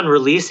keep on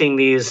releasing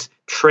these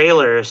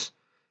trailers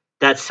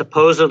that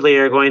supposedly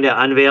are going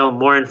to unveil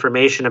more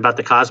information about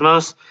the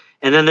Cosmos,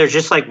 and then there's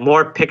just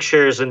more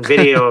pictures and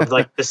video of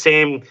the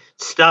same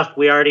stuff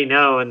we already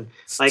know. And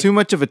it's too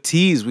much of a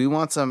tease. We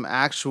want some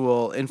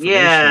actual information.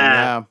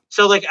 Yeah.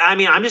 So I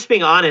mean, I'm just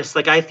being honest.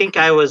 I think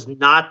I was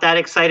not that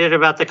excited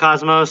about the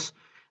Cosmos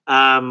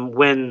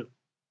when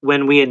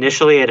we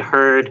initially had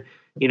heard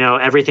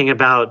everything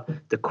about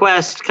the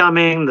Quest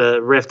coming,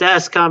 the Rift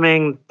S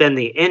coming, then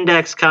the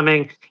Index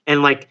coming,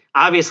 and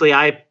obviously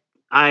I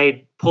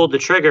pulled the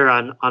trigger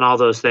on all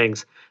those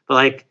things.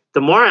 But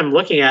the more I'm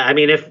looking at,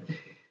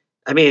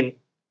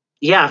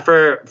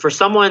 for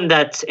someone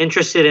that's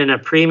interested in a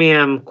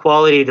premium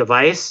quality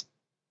device,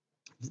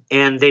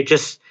 and they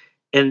just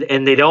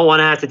and they don't want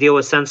to have to deal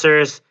with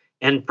sensors,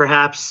 and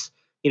perhaps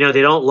they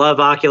don't love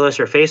Oculus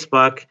or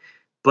Facebook,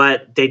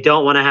 but they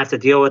don't want to have to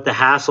deal with the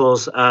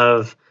hassles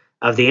of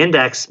the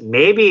Index,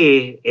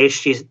 maybe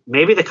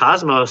the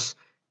Cosmos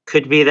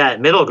could be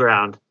that middle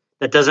ground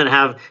that doesn't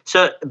have.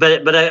 So,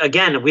 but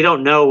again, we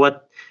don't know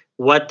what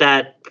what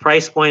that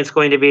price point is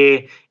going to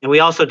be, and we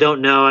also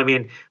don't know. I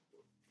mean,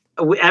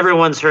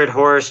 everyone's heard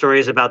horror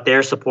stories about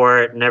their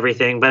support and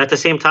everything, but at the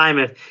same time,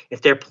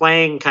 if they're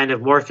playing kind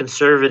of more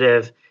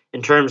conservative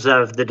in terms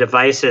of the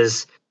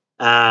device's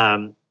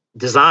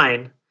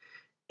design,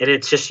 and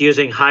it's just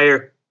using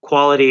higher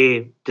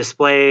quality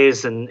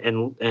displays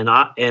and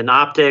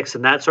optics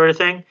and that sort of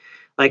thing,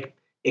 like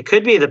it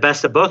could be the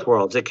best of both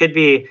worlds. It could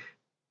be,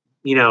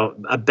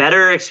 a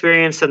better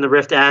experience than the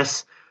Rift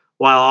S,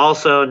 while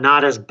also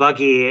not as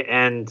buggy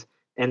and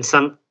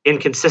some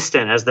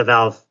inconsistent as the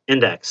Valve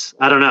Index.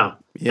 I don't know.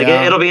 Like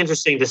Yeah. it'll be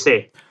interesting to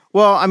see.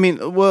 Well, I mean,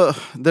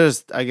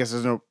 I guess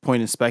there's no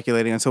point in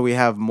speculating until we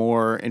have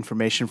more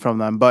information from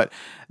them. But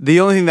the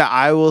only thing that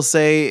I will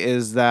say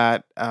is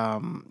that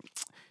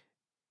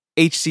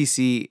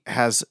HTC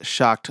has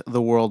shocked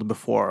the world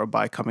before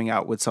by coming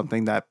out with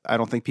something that I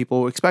don't think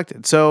people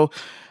expected. So,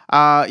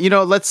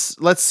 let's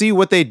see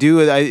what they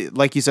do.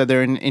 Like you said,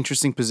 they're in an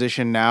interesting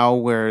position now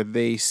where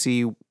they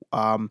see,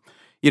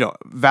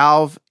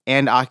 Valve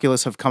and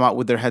Oculus have come out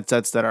with their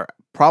headsets that are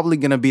probably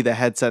going to be the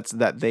headsets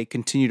that they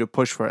continue to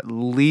push for at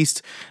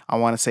least, I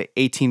want to say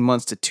 18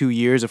 months to 2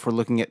 years if we're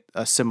looking at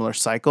a similar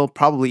cycle,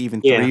 probably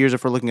even 3 years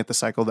if we're looking at the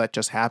cycle that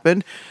just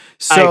happened.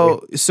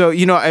 So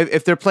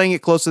if they're playing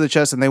it close to the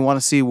chest and they want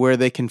to see where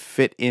they can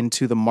fit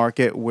into the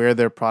market, where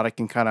their product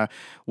can kind of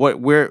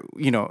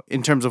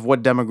in terms of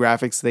what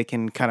demographics they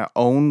can kind of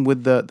own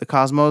with the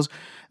Cosmos,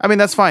 I mean,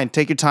 that's fine.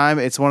 Take your time.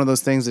 It's one of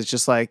those things. It's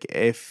just like,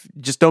 if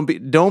you're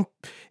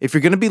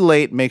going to be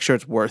late, make sure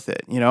it's worth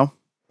it,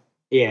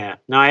 Yeah,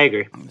 no, I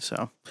agree.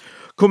 So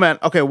cool, man.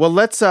 Okay, well,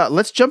 let's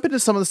jump into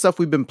some of the stuff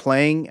we've been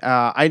playing.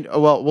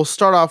 We'll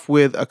start off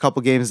with a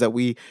couple games that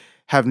we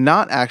have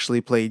not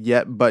actually played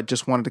yet, but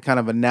just wanted to kind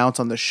of announce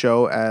on the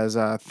show as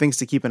things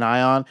to keep an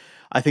eye on.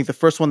 I think the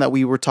first one that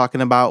we were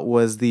talking about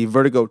was the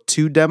Vertigo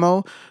 2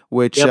 demo,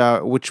 which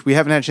we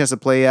haven't had a chance to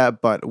play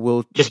yet, but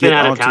we'll just get been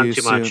out of town too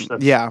soon.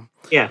 Much. Yeah.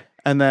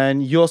 And then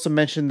you also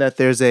mentioned that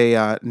there's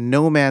a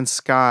No Man's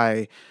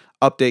Sky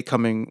update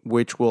coming,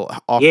 which will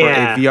offer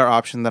a VR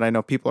option that I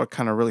know people are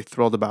kind of really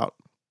thrilled about.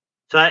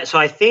 So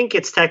I think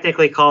it's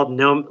technically called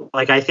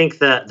I think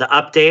the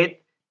update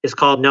is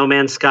called No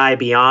Man's Sky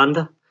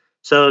Beyond.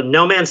 So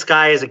No Man's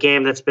Sky is a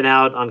game that's been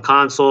out on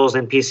consoles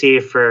and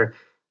PC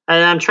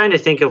and I'm trying to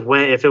think of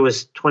if it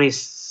was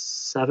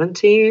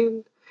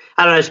 2017.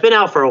 I don't know. It's been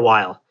out for a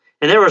while,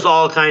 and there was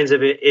all kinds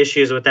of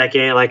issues with that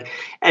game. Like,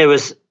 it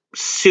was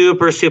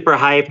super, super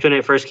hyped when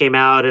it first came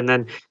out, and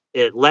then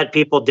it let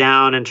people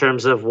down in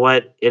terms of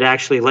what it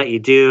actually let you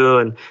do.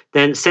 And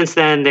then since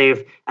then,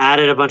 they've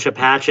added a bunch of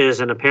patches,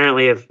 and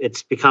apparently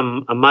it's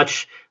become a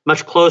much,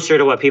 much closer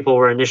to what people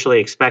were initially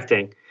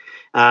expecting.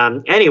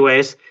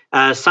 Anyways,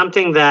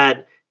 something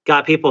that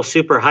got people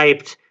super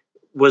hyped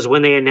was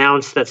when they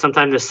announced that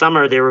sometime this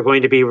summer they were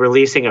going to be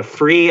releasing a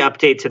free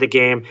update to the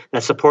game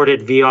that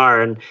supported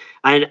VR. And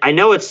I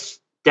know it's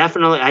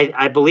definitely,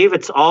 I believe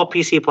it's all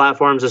PC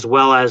platforms as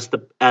well as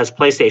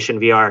PlayStation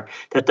VR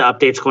that the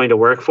update's going to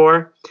work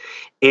for.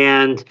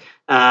 And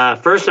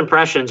first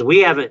impressions,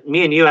 me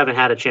and you haven't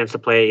had a chance to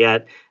play it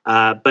yet,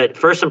 but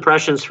first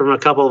impressions from a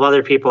couple of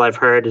other people I've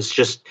heard is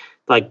just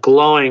like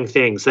glowing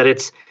things, that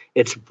it's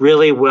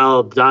really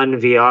well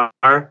done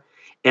VR,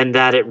 and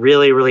that it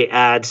really, really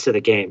adds to the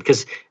game.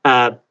 Because,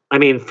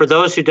 for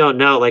those who don't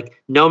know,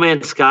 like, No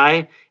Man's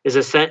Sky is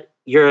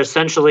you're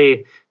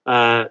essentially,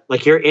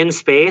 you're in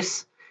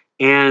space,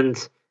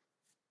 and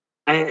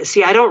I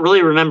don't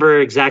really remember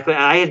exactly.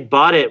 I had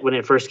bought it when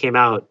it first came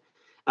out.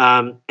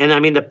 And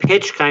the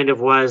pitch kind of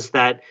was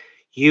that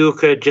you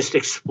could just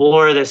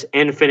explore this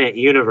infinite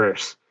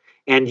universe.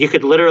 And you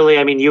could literally,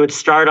 you would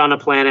start on a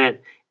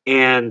planet,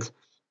 and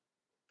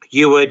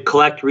you would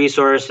collect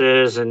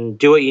resources and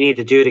do what you need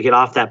to do to get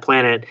off that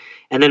planet.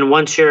 And then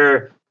once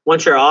you're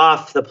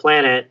off the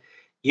planet,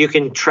 you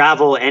can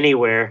travel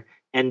anywhere.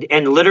 And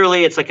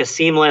literally it's like a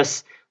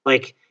seamless,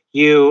 like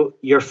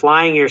you're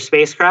flying your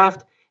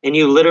spacecraft, and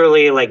you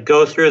literally like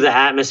go through the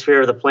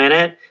atmosphere of the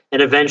planet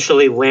and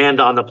eventually land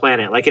on the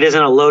planet. Like, it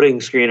isn't a loading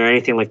screen or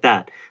anything like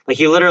that. Like,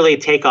 you literally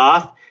take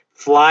off,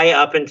 fly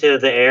up into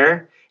the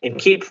air, and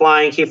keep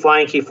flying,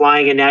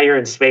 and now you're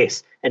in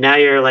space. And now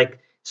you're like,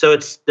 so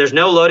there's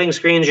no loading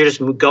screens. You're just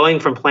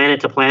going from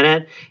planet to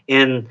planet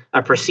in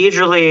a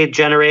procedurally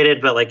generated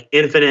but like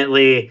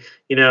infinitely,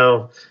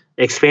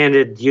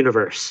 expanded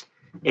universe.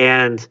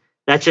 And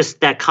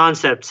that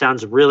concept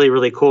sounds really,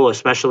 really cool,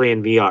 especially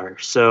in VR.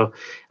 So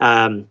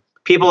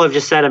people have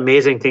just said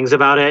amazing things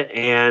about it,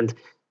 and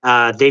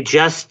they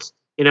just,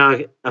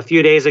 a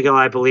few days ago,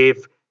 I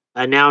believe,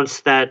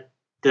 announced that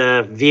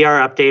the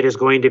VR update is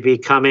going to be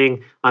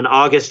coming on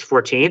August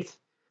 14th,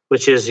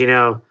 which is,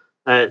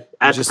 at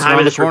the time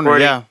of this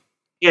recording,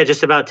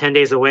 just about 10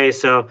 days away.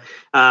 So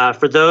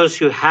for those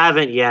who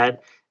haven't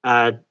yet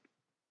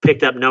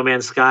picked up No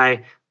Man's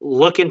Sky,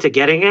 look into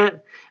getting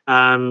it,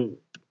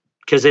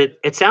 because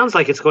it sounds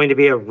like it's going to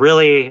be a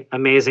really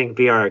amazing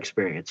VR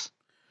experience.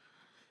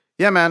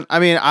 Yeah, man. I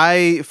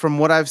mean, from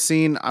what I've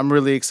seen, I'm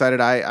really excited.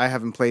 I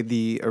haven't played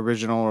the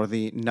original or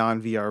the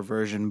non VR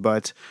version,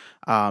 but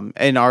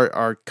in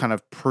our kind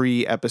of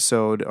pre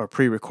episode or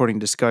pre recording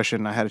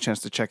discussion, I had a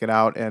chance to check it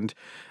out, and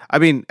I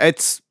mean, I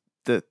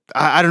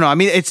don't know. I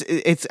mean,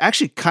 it's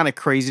actually kind of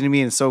crazy to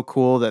me and so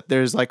cool that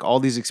there's like all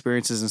these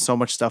experiences and so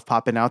much stuff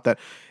popping out that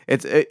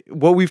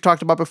what we've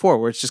talked about before,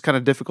 where it's just kind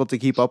of difficult to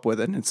keep up with,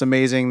 and it's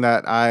amazing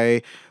that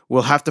I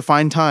will have to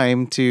find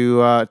time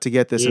to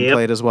get this and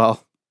play Yep. it as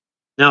well.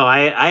 No,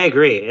 I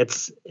agree.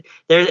 It's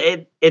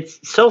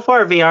so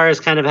far VR has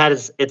kind of had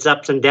its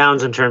ups and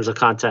downs in terms of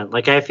content.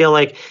 Like I feel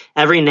like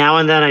every now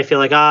and then I feel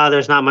like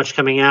there's not much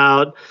coming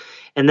out,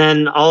 and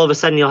then all of a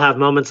sudden you'll have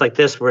moments like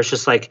this where it's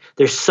just like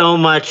there's so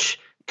much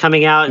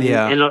coming out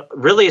Yeah. and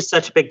really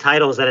such big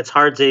titles that it's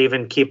hard to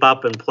even keep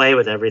up and play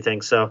with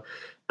everything. So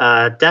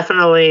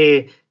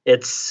definitely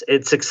it's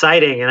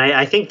exciting, and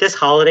I think this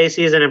holiday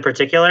season in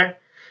particular,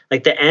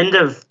 like the end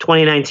of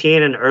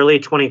 2019 and early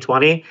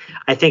 2020,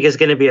 I think is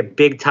going to be a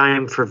big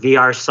time for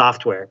VR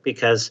software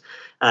because,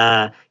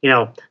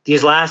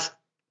 these last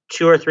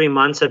 2 or 3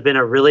 months have been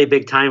a really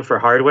big time for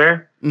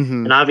hardware.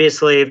 Mm-hmm. And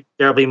obviously,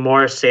 there'll be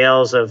more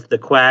sales of the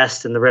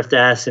Quest and the Rift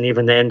S and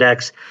even the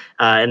Index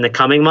in the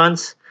coming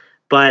months.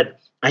 But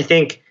I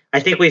think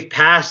we've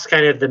passed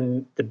kind of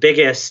the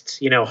biggest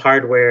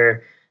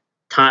hardware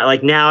time.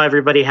 Like now,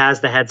 everybody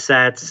has the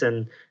headsets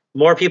and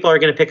more people are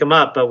going to pick them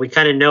up, but we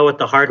kind of know what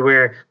the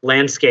hardware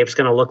landscape's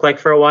going to look like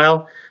for a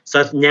while.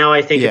 So now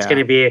I think it's going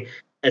Yeah.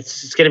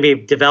 to be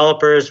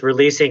developers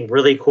releasing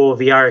really cool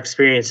VR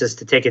experiences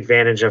to take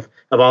advantage of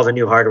all the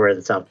new hardware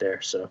that's out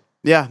there. So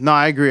Yeah, no,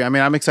 I agree. I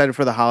mean, I'm excited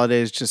for the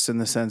holidays just in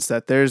the sense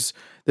that there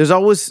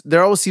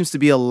always seems to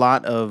be a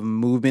lot of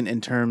movement in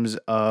terms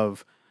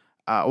of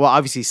well,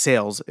 obviously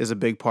sales is a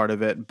big part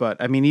of it, but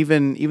I mean,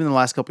 even the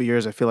last couple of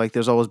years, I feel like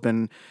there's always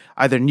been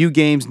either new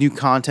games, new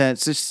content,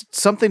 it's just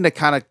something to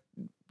kind of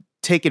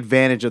take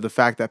advantage of the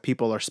fact that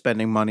people are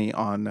spending money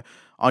on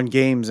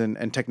games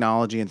and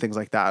technology and things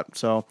like that.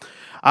 So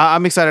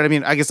I'm excited. I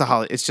mean, I guess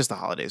it's just the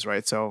holidays,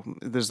 right? So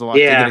there's a lot to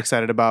get yeah,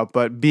 excited about.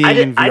 But I being just,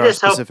 in I VR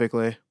just hope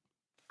specifically,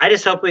 I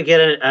just hope we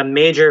get a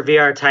major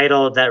VR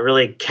title that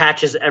really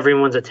catches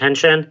everyone's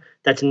attention.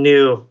 That's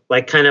new,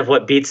 like kind of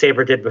what Beat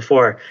Saber did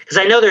before. Because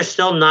I know there's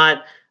still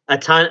not a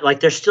ton, like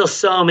there's still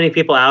so many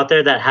people out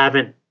there that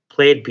haven't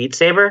played Beat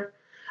Saber.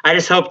 I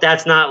just hope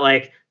that's not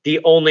like the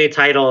only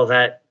title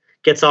that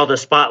gets all the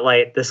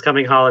spotlight this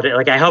coming holiday.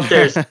 Like I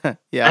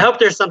yeah, hope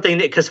there's something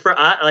because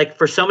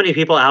for so many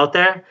people out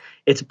there,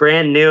 it's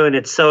brand new and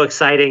it's so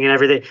exciting and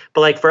everything.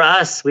 But like for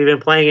us, we've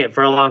been playing it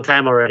for a long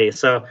time already.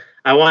 So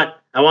I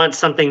want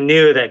something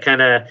new that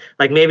kind of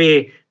like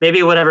maybe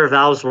whatever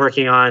Valve's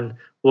working on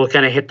will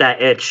kind of hit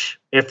that itch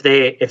if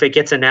it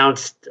gets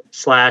announced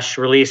slash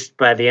released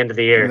by the end of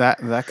the year.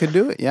 that could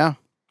do it. Yeah.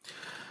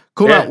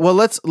 Cool, man. Yeah, Well,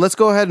 let's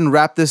go ahead and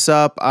wrap this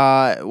up.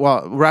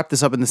 Wrap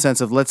this up in the sense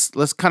of let's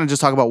kind of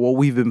just talk about what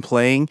we've been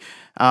playing.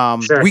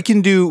 sure. We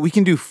can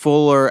do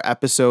fuller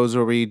episodes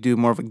where we do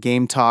more of a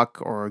game talk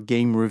or a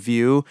game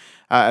review,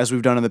 as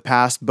we've done in the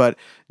past. But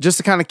just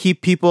to kind of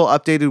keep people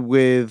updated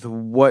with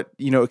what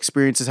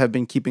experiences have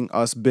been keeping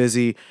us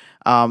busy.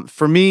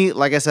 For me,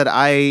 like I said,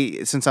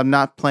 since I'm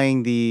not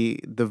playing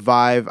the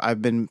Vive,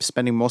 I've been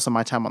spending most of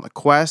my time on the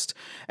Quest,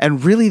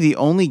 and really the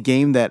only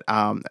game that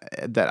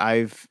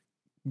I've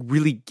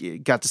really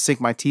got to sink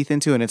my teeth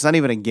into, and it's not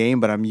even a game,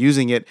 but I'm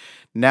using it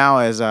now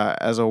as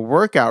a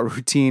workout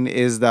routine,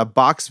 is the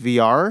Box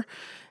VR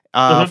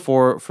Hmm.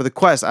 for the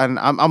Quest, and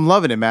I'm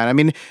loving it, man. I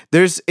mean,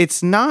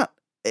 it's not.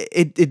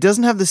 It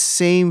doesn't have the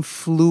same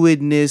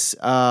fluidness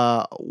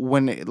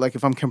like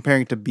if I'm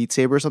comparing it to Beat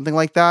Saber or something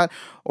like that,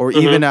 or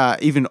Hmm.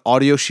 even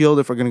Audio Shield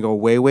if we're gonna go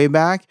way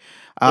back.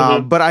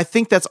 Hmm. But I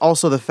think that's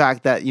also the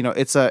fact that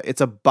it's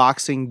a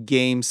boxing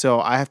game,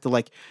 so I have to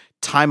like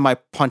time my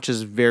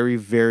punches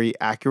very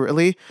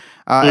accurately,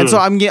 and so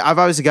Mm. I've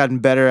obviously gotten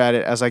better at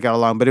it as I got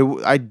along. But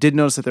I did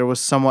notice that there was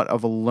somewhat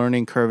of a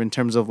learning curve in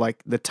terms of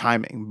like the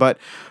timing. But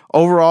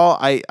overall,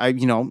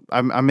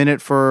 I'm in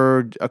it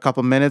for a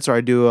couple minutes, or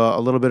I do a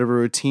little bit of a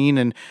routine,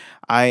 and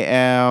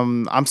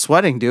I'm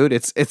sweating, dude.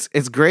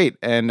 It's great,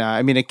 and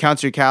I mean it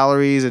counts your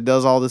calories, it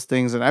does all these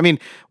things, and I mean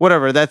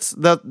whatever. That's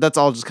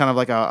all just kind of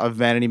like a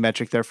vanity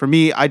metric there for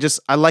me. I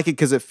like it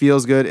because it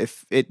feels good.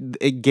 If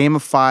it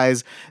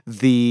gamifies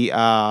the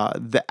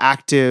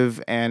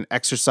active and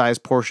exercise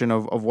portion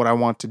of what I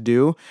want to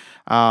do.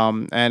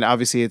 And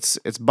obviously it's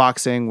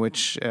boxing,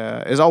 which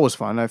is always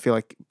fun. I feel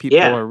like people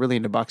Yeah. are really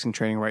into boxing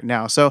training right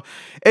now. So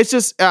it's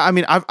just, I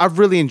mean, I've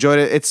really enjoyed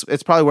it.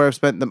 It's probably where I've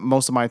spent the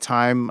most of my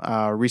time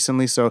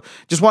recently. So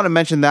just want to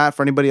mention that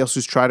for anybody else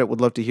who's tried it,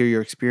 would love to hear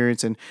your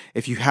experience. And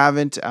if you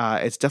haven't,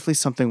 it's definitely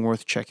something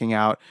worth checking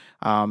out.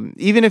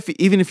 Even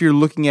if you're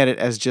looking at it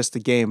as just a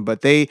game,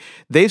 but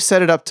they've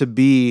set it up to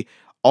be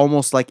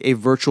almost like a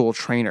virtual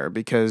trainer,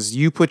 because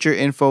you put your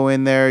info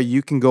in there,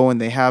 you can go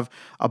and they have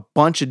a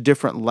bunch of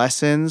different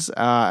lessons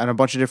and a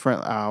bunch of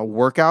different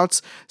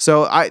workouts.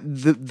 So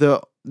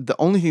the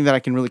only thing that I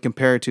can really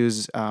compare it to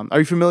is, are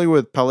you familiar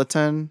with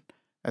Peloton?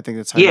 I think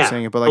that's how you're Yeah,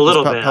 saying it, but a like those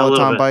little bit, a little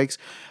Peloton bit. bikes.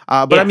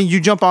 But I Yeah. mean, you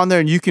jump on there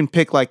and you can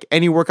pick like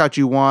any workout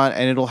you want,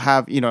 and it'll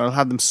have it'll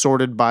have them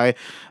sorted by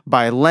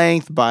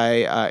length,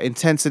 by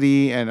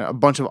intensity, and a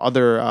bunch of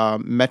other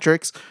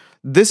metrics.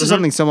 This is Hmm.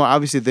 something similar.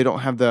 Obviously, they don't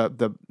have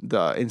the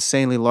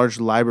insanely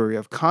large library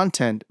of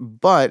content,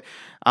 but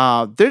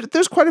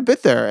there's quite a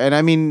bit there. And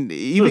I mean,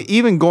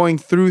 even going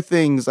through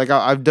things like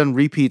I've done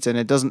repeats, and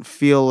it doesn't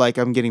feel like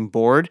I'm getting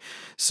bored.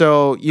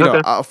 So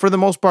Okay. for the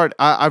most part,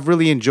 I've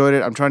really enjoyed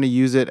it. I'm trying to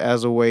use it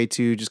as a way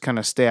to just kind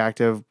of stay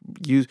active,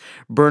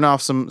 burn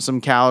off some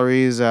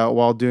calories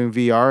while doing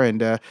VR,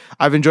 and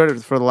I've enjoyed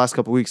it for the last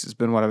couple of weeks. It's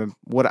been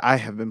what I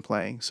have been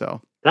playing. So.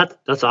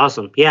 That's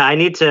awesome. Yeah,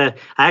 I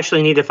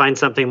actually need to find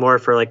something more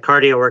for like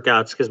cardio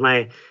workouts because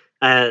my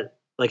uh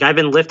like I've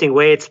been lifting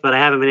weights, but I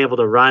haven't been able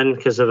to run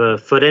because of a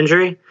foot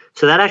injury.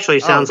 So that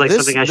actually Oh, sounds like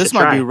something I should this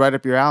might be try. right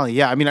up your alley.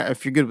 Yeah, I mean,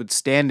 if you're good with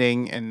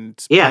standing and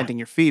Yeah. planting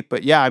your feet,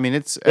 but yeah, I mean,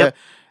 Yep.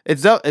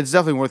 it's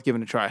definitely worth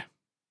giving a try.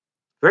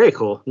 Very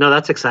cool. No,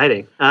 that's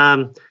exciting.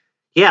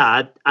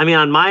 Yeah, I mean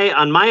on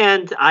my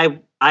end,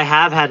 I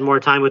have had more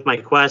time with my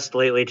Quest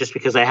lately just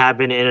because I have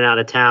been in and out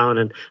of town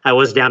and I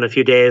was down a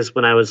few days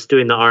when I was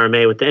doing the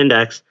RMA with the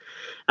Index.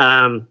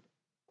 Um,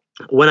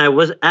 when I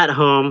was at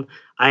home,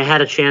 I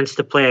had a chance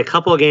to play a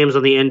couple of games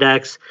on the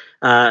Index.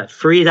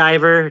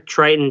 Freediver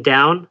Triton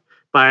Down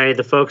by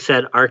the folks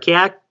at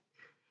Archiac.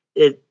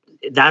 It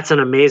That's an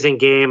amazing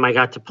game. I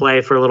got to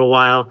play for a little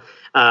while.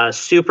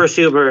 Super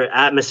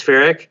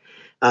atmospheric.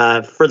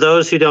 For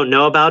those who don't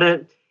know about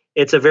it,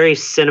 it's a very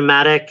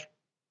cinematic,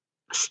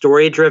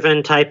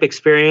 story-driven type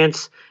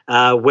experience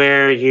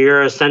where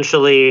you're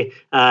essentially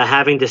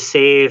having to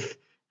save.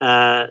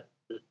 I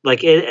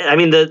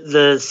mean,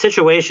 the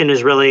situation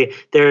is really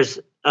there's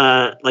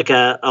like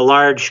a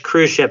large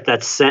cruise ship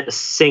that's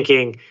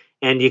sinking,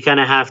 and you kind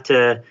of have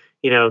to,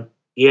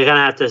 you're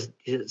gonna have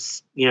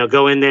to,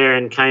 go in there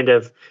and kind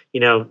of, you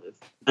know,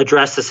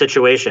 address the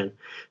situation.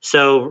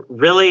 So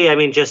really, I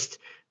mean, just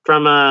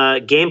from a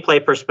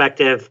gameplay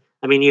perspective,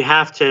 I mean, you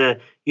have to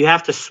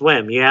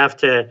swim, you have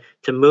to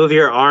move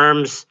your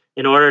arms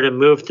in order to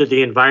move through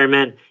the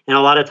environment, and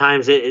a lot of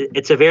times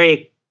it's a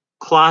very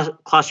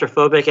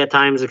claustrophobic at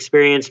times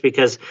experience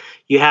because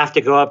you have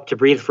to go up to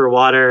breathe for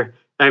water.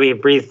 I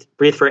mean, breathe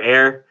for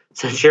air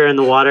since you're in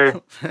the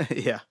water,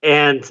 Yeah.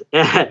 and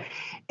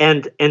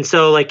and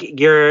so like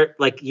you're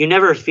like you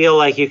never feel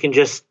like you can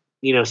just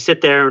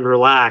sit there and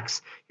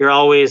relax. You're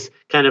always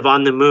kind of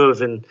on the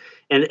move, and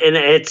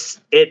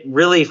it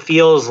really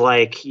feels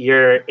like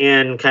you're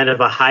in kind of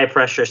a high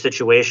pressure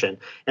situation,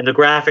 and the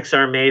graphics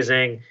are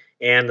amazing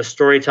and the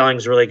storytelling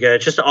is really good.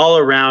 It's just all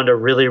around a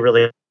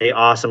really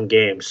awesome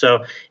game.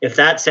 So if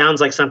that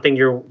sounds like something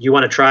you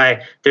want to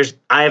try,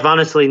 I've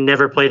honestly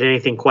never played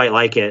anything quite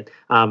like it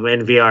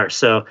in VR.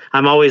 So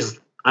I'm always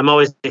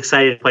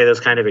excited to play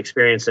those kind of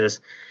experiences.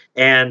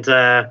 And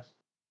I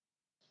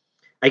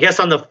guess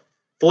on the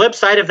flip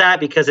side of that,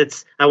 because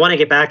I want to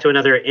get back to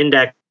another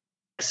Index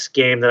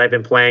game that I've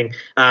been playing,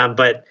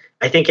 but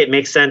I think it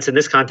makes sense in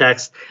this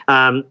context.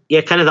 Yeah,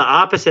 kind of the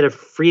opposite of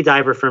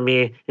Freediver for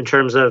me in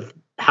terms of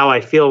how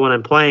I feel when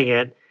I'm playing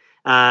it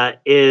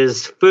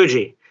is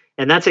Fuji.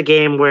 And that's a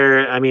game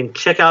where, I mean,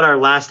 check out our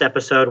last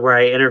episode where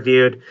I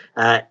interviewed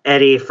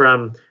Eddie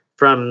from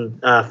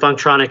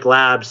Functronic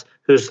Labs,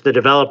 who's the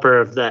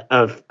developer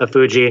of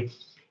Fuji.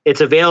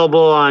 It's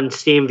available on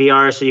Steam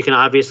VR, so you can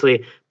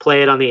obviously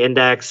play it on the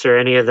Index or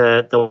any of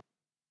the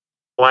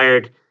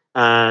wired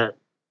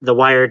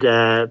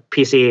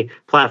PC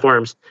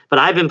platforms. But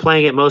I've been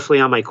playing it mostly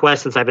on my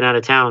Quest since I've been out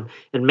of town.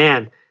 And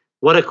man,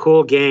 what a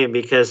cool game,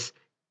 because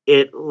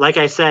like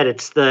I said,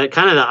 it's the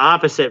kind of the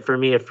opposite for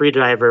me of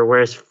Freediver,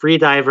 whereas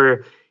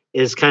Freediver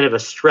is kind of a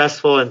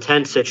stressful,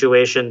 intense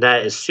situation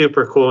that is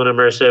super cool and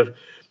immersive.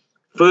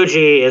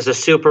 Fuji is a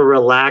super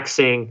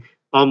relaxing,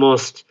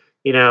 almost,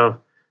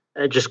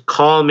 just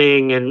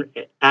calming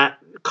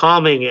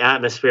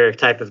atmospheric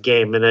type of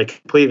game, and a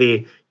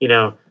completely,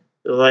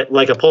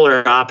 like a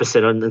polar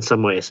opposite in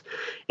some ways.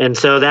 And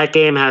so that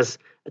game has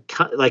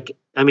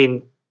I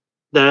mean,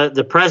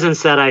 the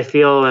presence that I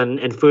feel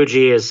in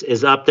Fuji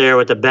is up there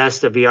with the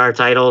best of VR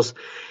titles.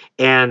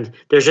 And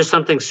there's just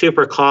something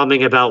super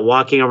calming about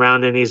walking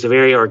around in these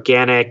very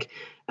organic,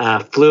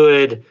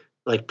 fluid,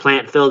 like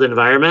plant-filled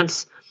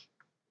environments,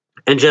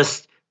 and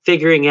just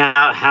figuring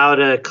out how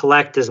to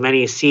collect as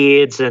many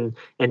seeds and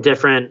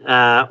different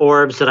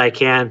orbs that I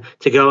can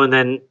to go and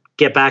then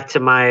get back to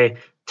my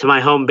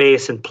home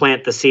base and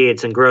plant the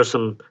seeds and grow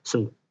some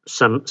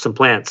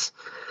plants.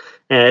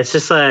 And it's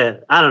just I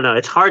don't know.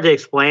 It's hard to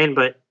explain,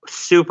 but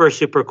super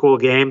cool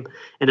game.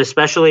 And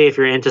especially if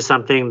you're into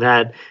something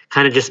that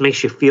kind of just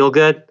makes you feel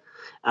good,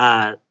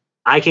 I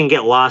can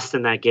get lost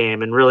in that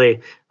game and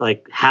really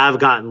like have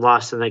gotten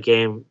lost in that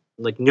game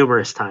like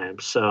numerous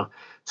times. So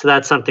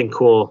that's something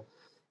cool.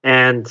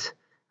 And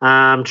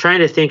I'm trying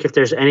to think if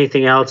there's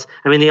anything else.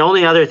 I mean, the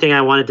only other thing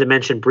I wanted to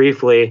mention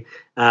briefly,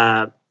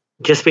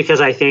 just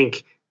because I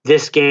think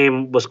this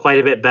game was quite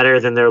a bit better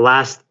than their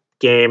last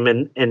game,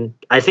 and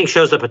I think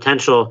shows the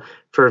potential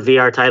for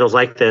VR titles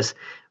like this,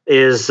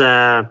 is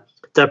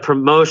the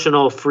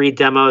promotional free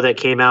demo that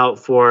came out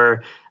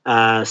for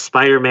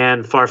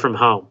Spider-Man: Far From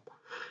Home.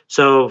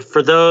 So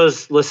for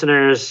those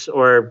listeners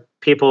or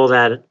people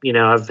that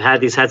have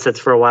had these headsets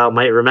for a while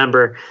might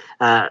remember,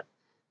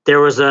 there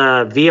was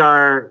a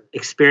VR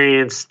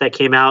experience that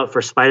came out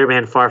for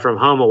Spider-Man: Far From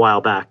Home a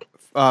while back.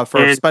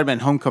 For Spider-Man: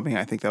 Homecoming,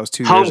 I think that was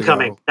 2 years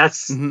Homecoming. ago.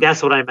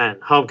 That's what I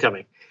meant.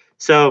 Homecoming.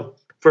 So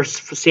for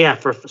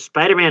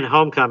Spider-Man: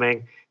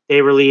 Homecoming,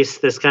 they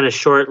released this kind of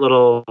short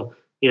little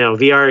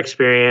VR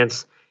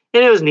experience,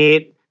 and it was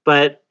neat,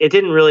 but it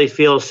didn't really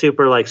feel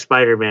super like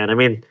Spider-Man. I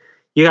mean,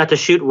 you got to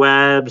shoot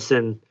webs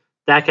and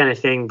that kind of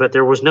thing, but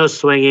there was no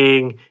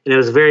swinging, and it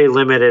was very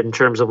limited in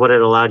terms of what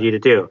it allowed you to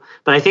do.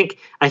 But I think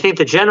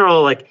the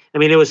general,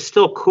 it was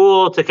still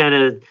cool to kind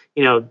of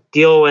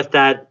deal with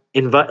that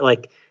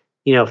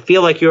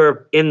feel like you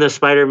were in the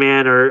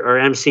Spider-Man or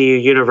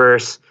MCU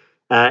universe,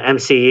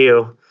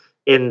 MCU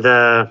in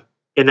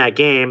that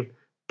game,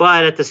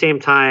 but at the same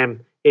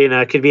time,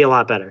 it could be a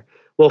lot better.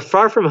 Well,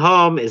 Far From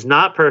Home is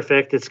not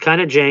perfect. It's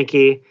kind of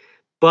janky,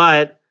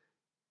 but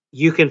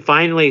you can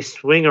finally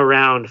swing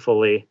around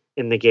fully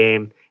in the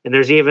game, and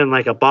there's even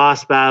like a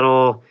boss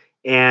battle,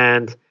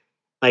 and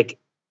like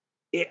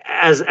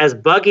as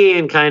buggy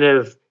and kind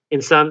of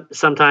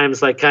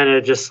sometimes like kind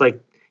of just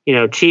like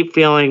cheap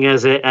feeling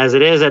as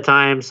it is at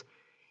times.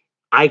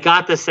 I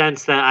got the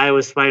sense that I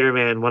was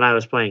Spider-Man when I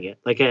was playing it.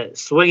 Like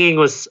swinging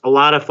was a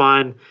lot of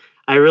fun.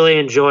 I really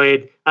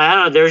enjoyed. I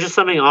don't know. There was just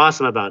something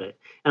awesome about it,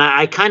 and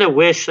I kind of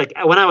wish like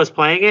when I was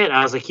playing it,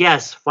 I was like,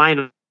 yes,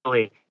 finally.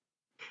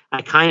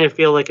 I kind of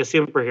feel like a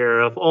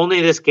superhero. If only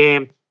this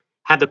game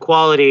had the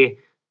quality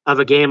of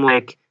a game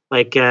like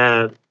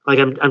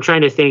I'm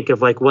trying to think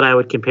of like what I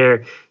would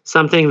compare,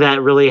 something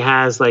that really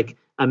has like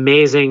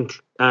amazing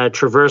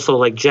traversal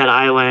like Jet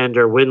Island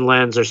or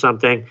Windlands or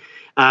something.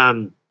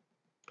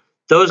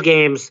 Those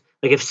games,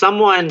 like if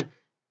someone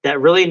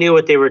that really knew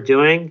what they were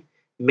doing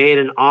made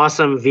an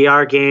awesome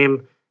VR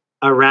game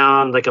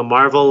around like a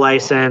Marvel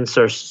license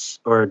or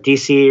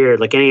DC or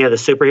like any of the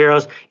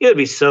superheroes, it would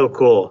be so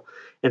cool.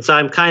 And so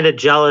I'm kind of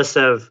jealous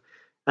of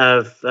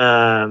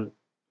PlayStation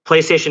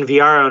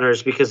VR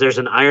owners because there's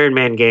an Iron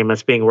Man game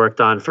that's being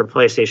worked on for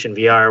PlayStation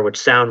VR, which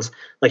sounds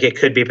like it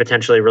could be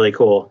potentially really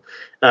cool.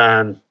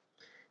 But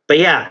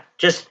yeah,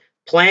 just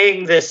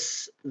playing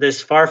this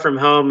Far From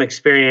Home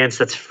experience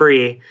that's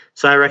free.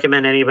 So I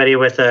recommend anybody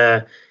with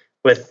a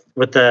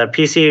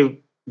PC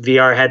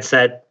VR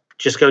headset,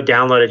 just go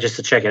download it just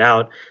to check it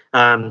out.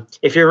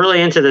 If you're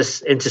really into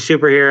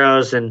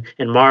superheroes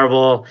and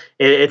Marvel,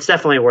 it's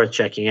definitely worth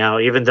checking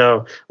out. Even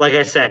though, like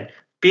I said,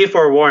 be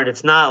forewarned,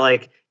 it's not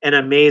like an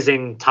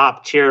amazing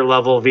top tier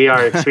level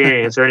VR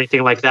experience or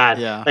anything like that.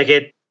 Yeah.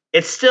 Like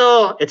it's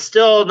still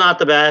not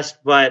the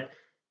best, but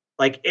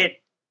like it.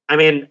 I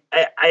mean,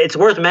 it's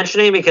worth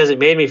mentioning because it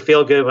made me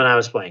feel good when I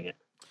was playing it.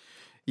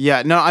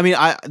 Yeah, no, I mean,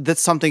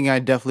 that's something I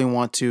definitely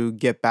want to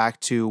get back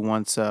to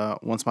once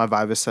my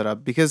Vive is set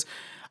up, because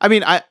I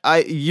mean,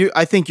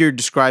 I think you're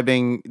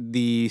describing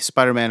the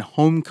Spider-Man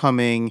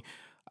Homecoming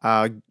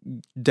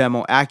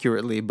demo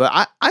accurately,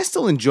 but I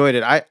still enjoyed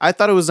it. I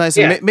thought it was nice.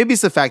 Yeah. And maybe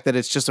it's the fact that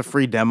it's just a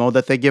free demo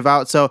that they give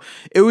out. So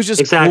it was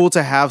just cool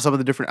to have some of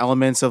the different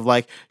elements of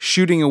like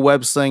shooting a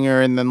web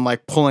slinger and then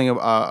like pulling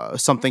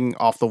something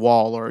off the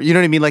wall, or you know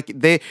what I mean? Like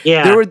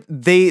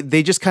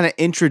they just kind of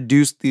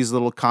introduced these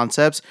little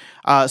concepts.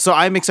 So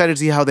I'm excited to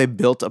see how they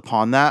built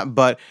upon that.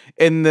 But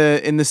in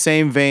the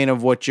same vein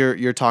of what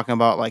you're talking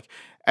about, like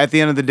at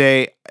the end of the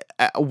day,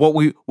 what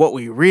we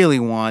really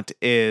want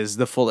is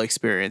the full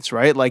experience,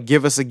 right? Like,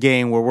 give us a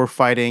game where we're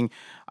fighting,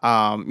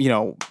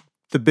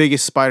 the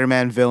biggest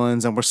Spider-Man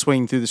villains, and we're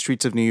swinging through the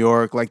streets of New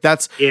York. Like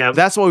that's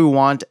what we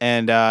want.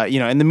 And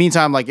in the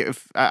meantime, like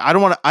if I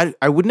don't want to,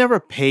 I would never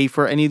pay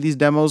for any of these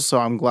demos, so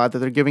I'm glad that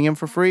they're giving them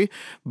for free.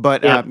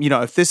 But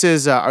if this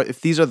is if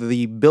these are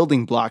the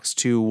building blocks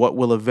to what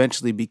will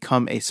eventually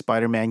become a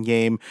Spider-Man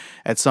game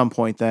at some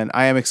point, then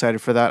I am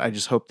excited for that. I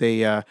just hope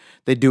they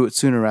do it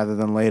sooner rather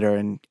than later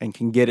and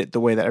can get it the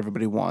way that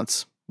everybody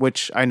wants.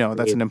 Which I know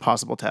that's an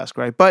impossible task,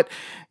 right? But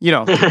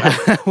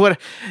what?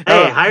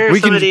 Hire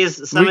some of these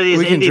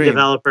indie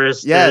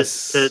developers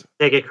to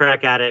take a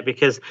crack at it,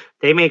 because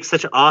they make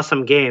such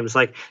awesome games.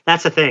 Like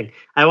that's the thing.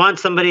 I want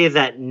somebody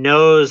that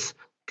knows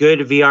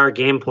good VR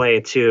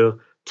gameplay to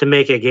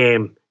make a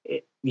game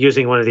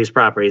using one of these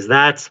properties.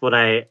 That's what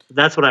I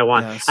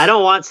want. Yes. I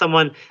don't want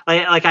someone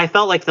like I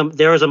felt like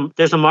there's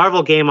a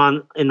Marvel game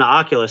in the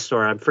Oculus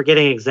store. I'm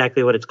forgetting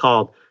exactly what it's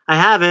called. I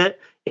have it.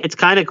 It's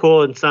kind of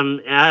cool in some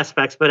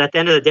aspects, but at the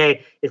end of the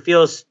day, it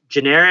feels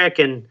generic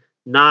and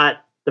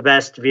not the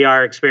best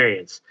VR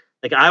experience.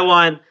 Like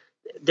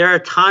there are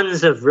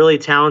tons of really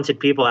talented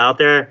people out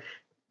there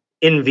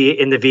in the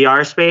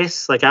VR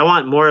space. Like I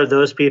want more of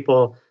those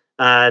people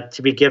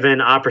to be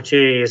given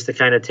opportunities to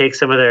kind of take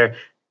some of their,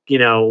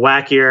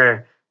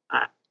 wackier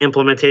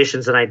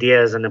implementations and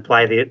ideas and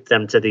apply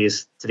them to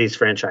these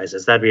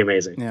franchises. That'd be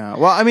amazing. Yeah.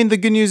 Well, I mean, the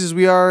good news is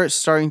we are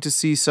starting to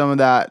see some of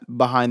that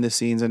behind the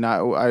scenes, and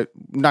I'm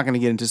not going to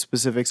get into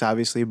specifics,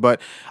 obviously,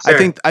 but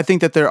Sure. I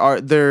think that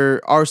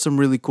there are some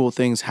really cool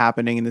things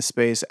happening in this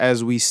space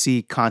as we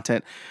see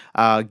content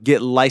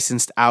get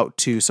licensed out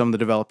to some of the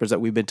developers that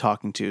we've been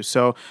talking to.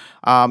 So,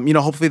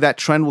 hopefully that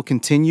trend will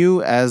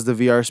continue as the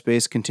VR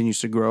space continues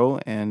to grow.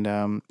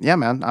 And yeah,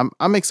 man,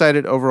 I'm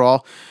excited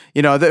overall.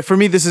 For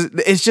me,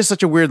 it's just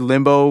such a weird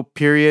limbo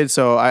period.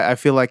 So I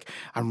feel like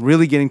I'm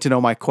really getting to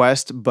know my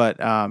Quest, but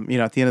at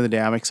the end of the day,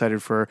 I'm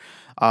excited for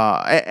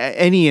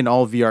any and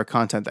all VR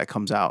content that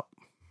comes out.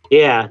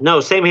 Yeah,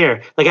 no, same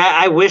here. Like,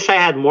 I wish I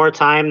had more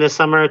time this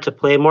summer to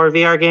play more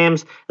VR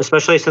games,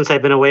 especially since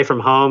I've been away from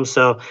home.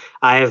 So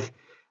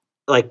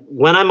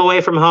when I'm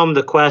away from home,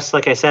 the Quest,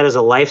 like I said, is a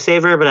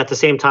lifesaver, but at the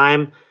same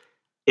time,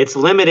 it's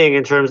limiting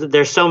in terms of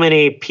there's so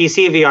many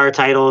PC VR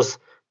titles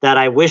that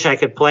I wish I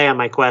could play on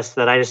my Quest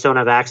that I just don't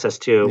have access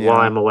to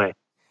while I'm away.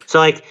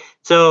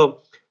 So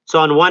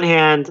on one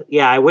hand,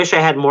 yeah, I wish I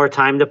had more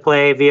time to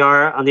play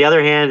VR. On the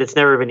other hand, it's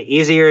never been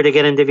easier to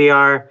get into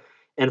VR.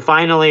 And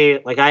finally,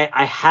 like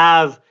I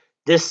have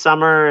this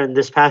summer and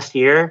this past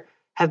year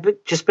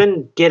just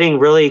been getting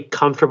really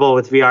comfortable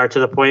with VR to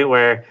the point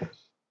where,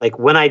 like,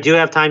 when I do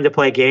have time to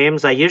play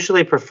games, I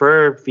usually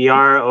prefer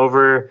VR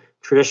over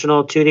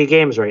traditional 2D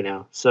games right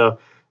now. So,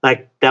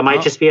 like, that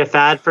might just be a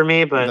fad for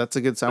me, but that's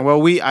a good sign.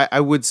 Well, I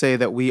would say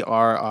that we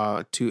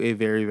are to a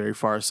very, very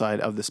far side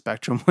of the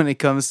spectrum when it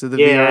comes to the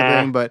VR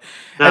thing. But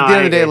at the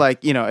end of the day, like,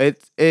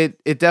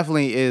 it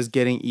definitely is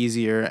getting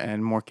easier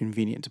and more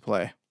convenient to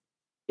play.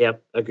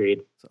 Yep,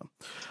 agreed. So,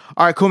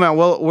 all right, cool, man.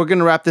 Well, we're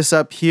gonna wrap this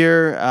up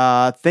here.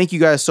 Thank you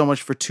guys so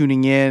much for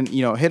tuning in.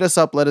 Hit us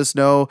up, let us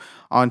know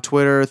on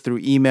Twitter, through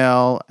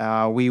email.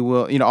 We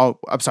will,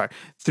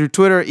 through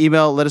Twitter,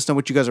 email. Let us know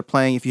what you guys are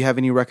playing. If you have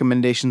any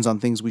recommendations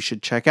on things we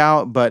should check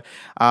out. But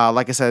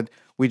like I said,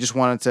 we just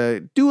wanted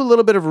to do a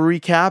little bit of a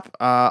recap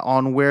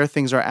on where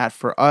things are at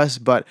for us,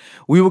 but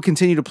we will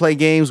continue to play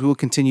games. We will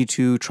continue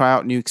to try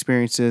out new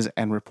experiences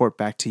and report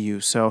back to you.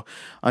 So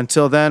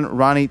until then,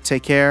 Ronnie,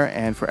 take care.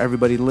 And for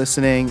everybody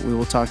listening, we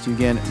will talk to you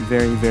again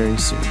very, very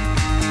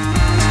soon.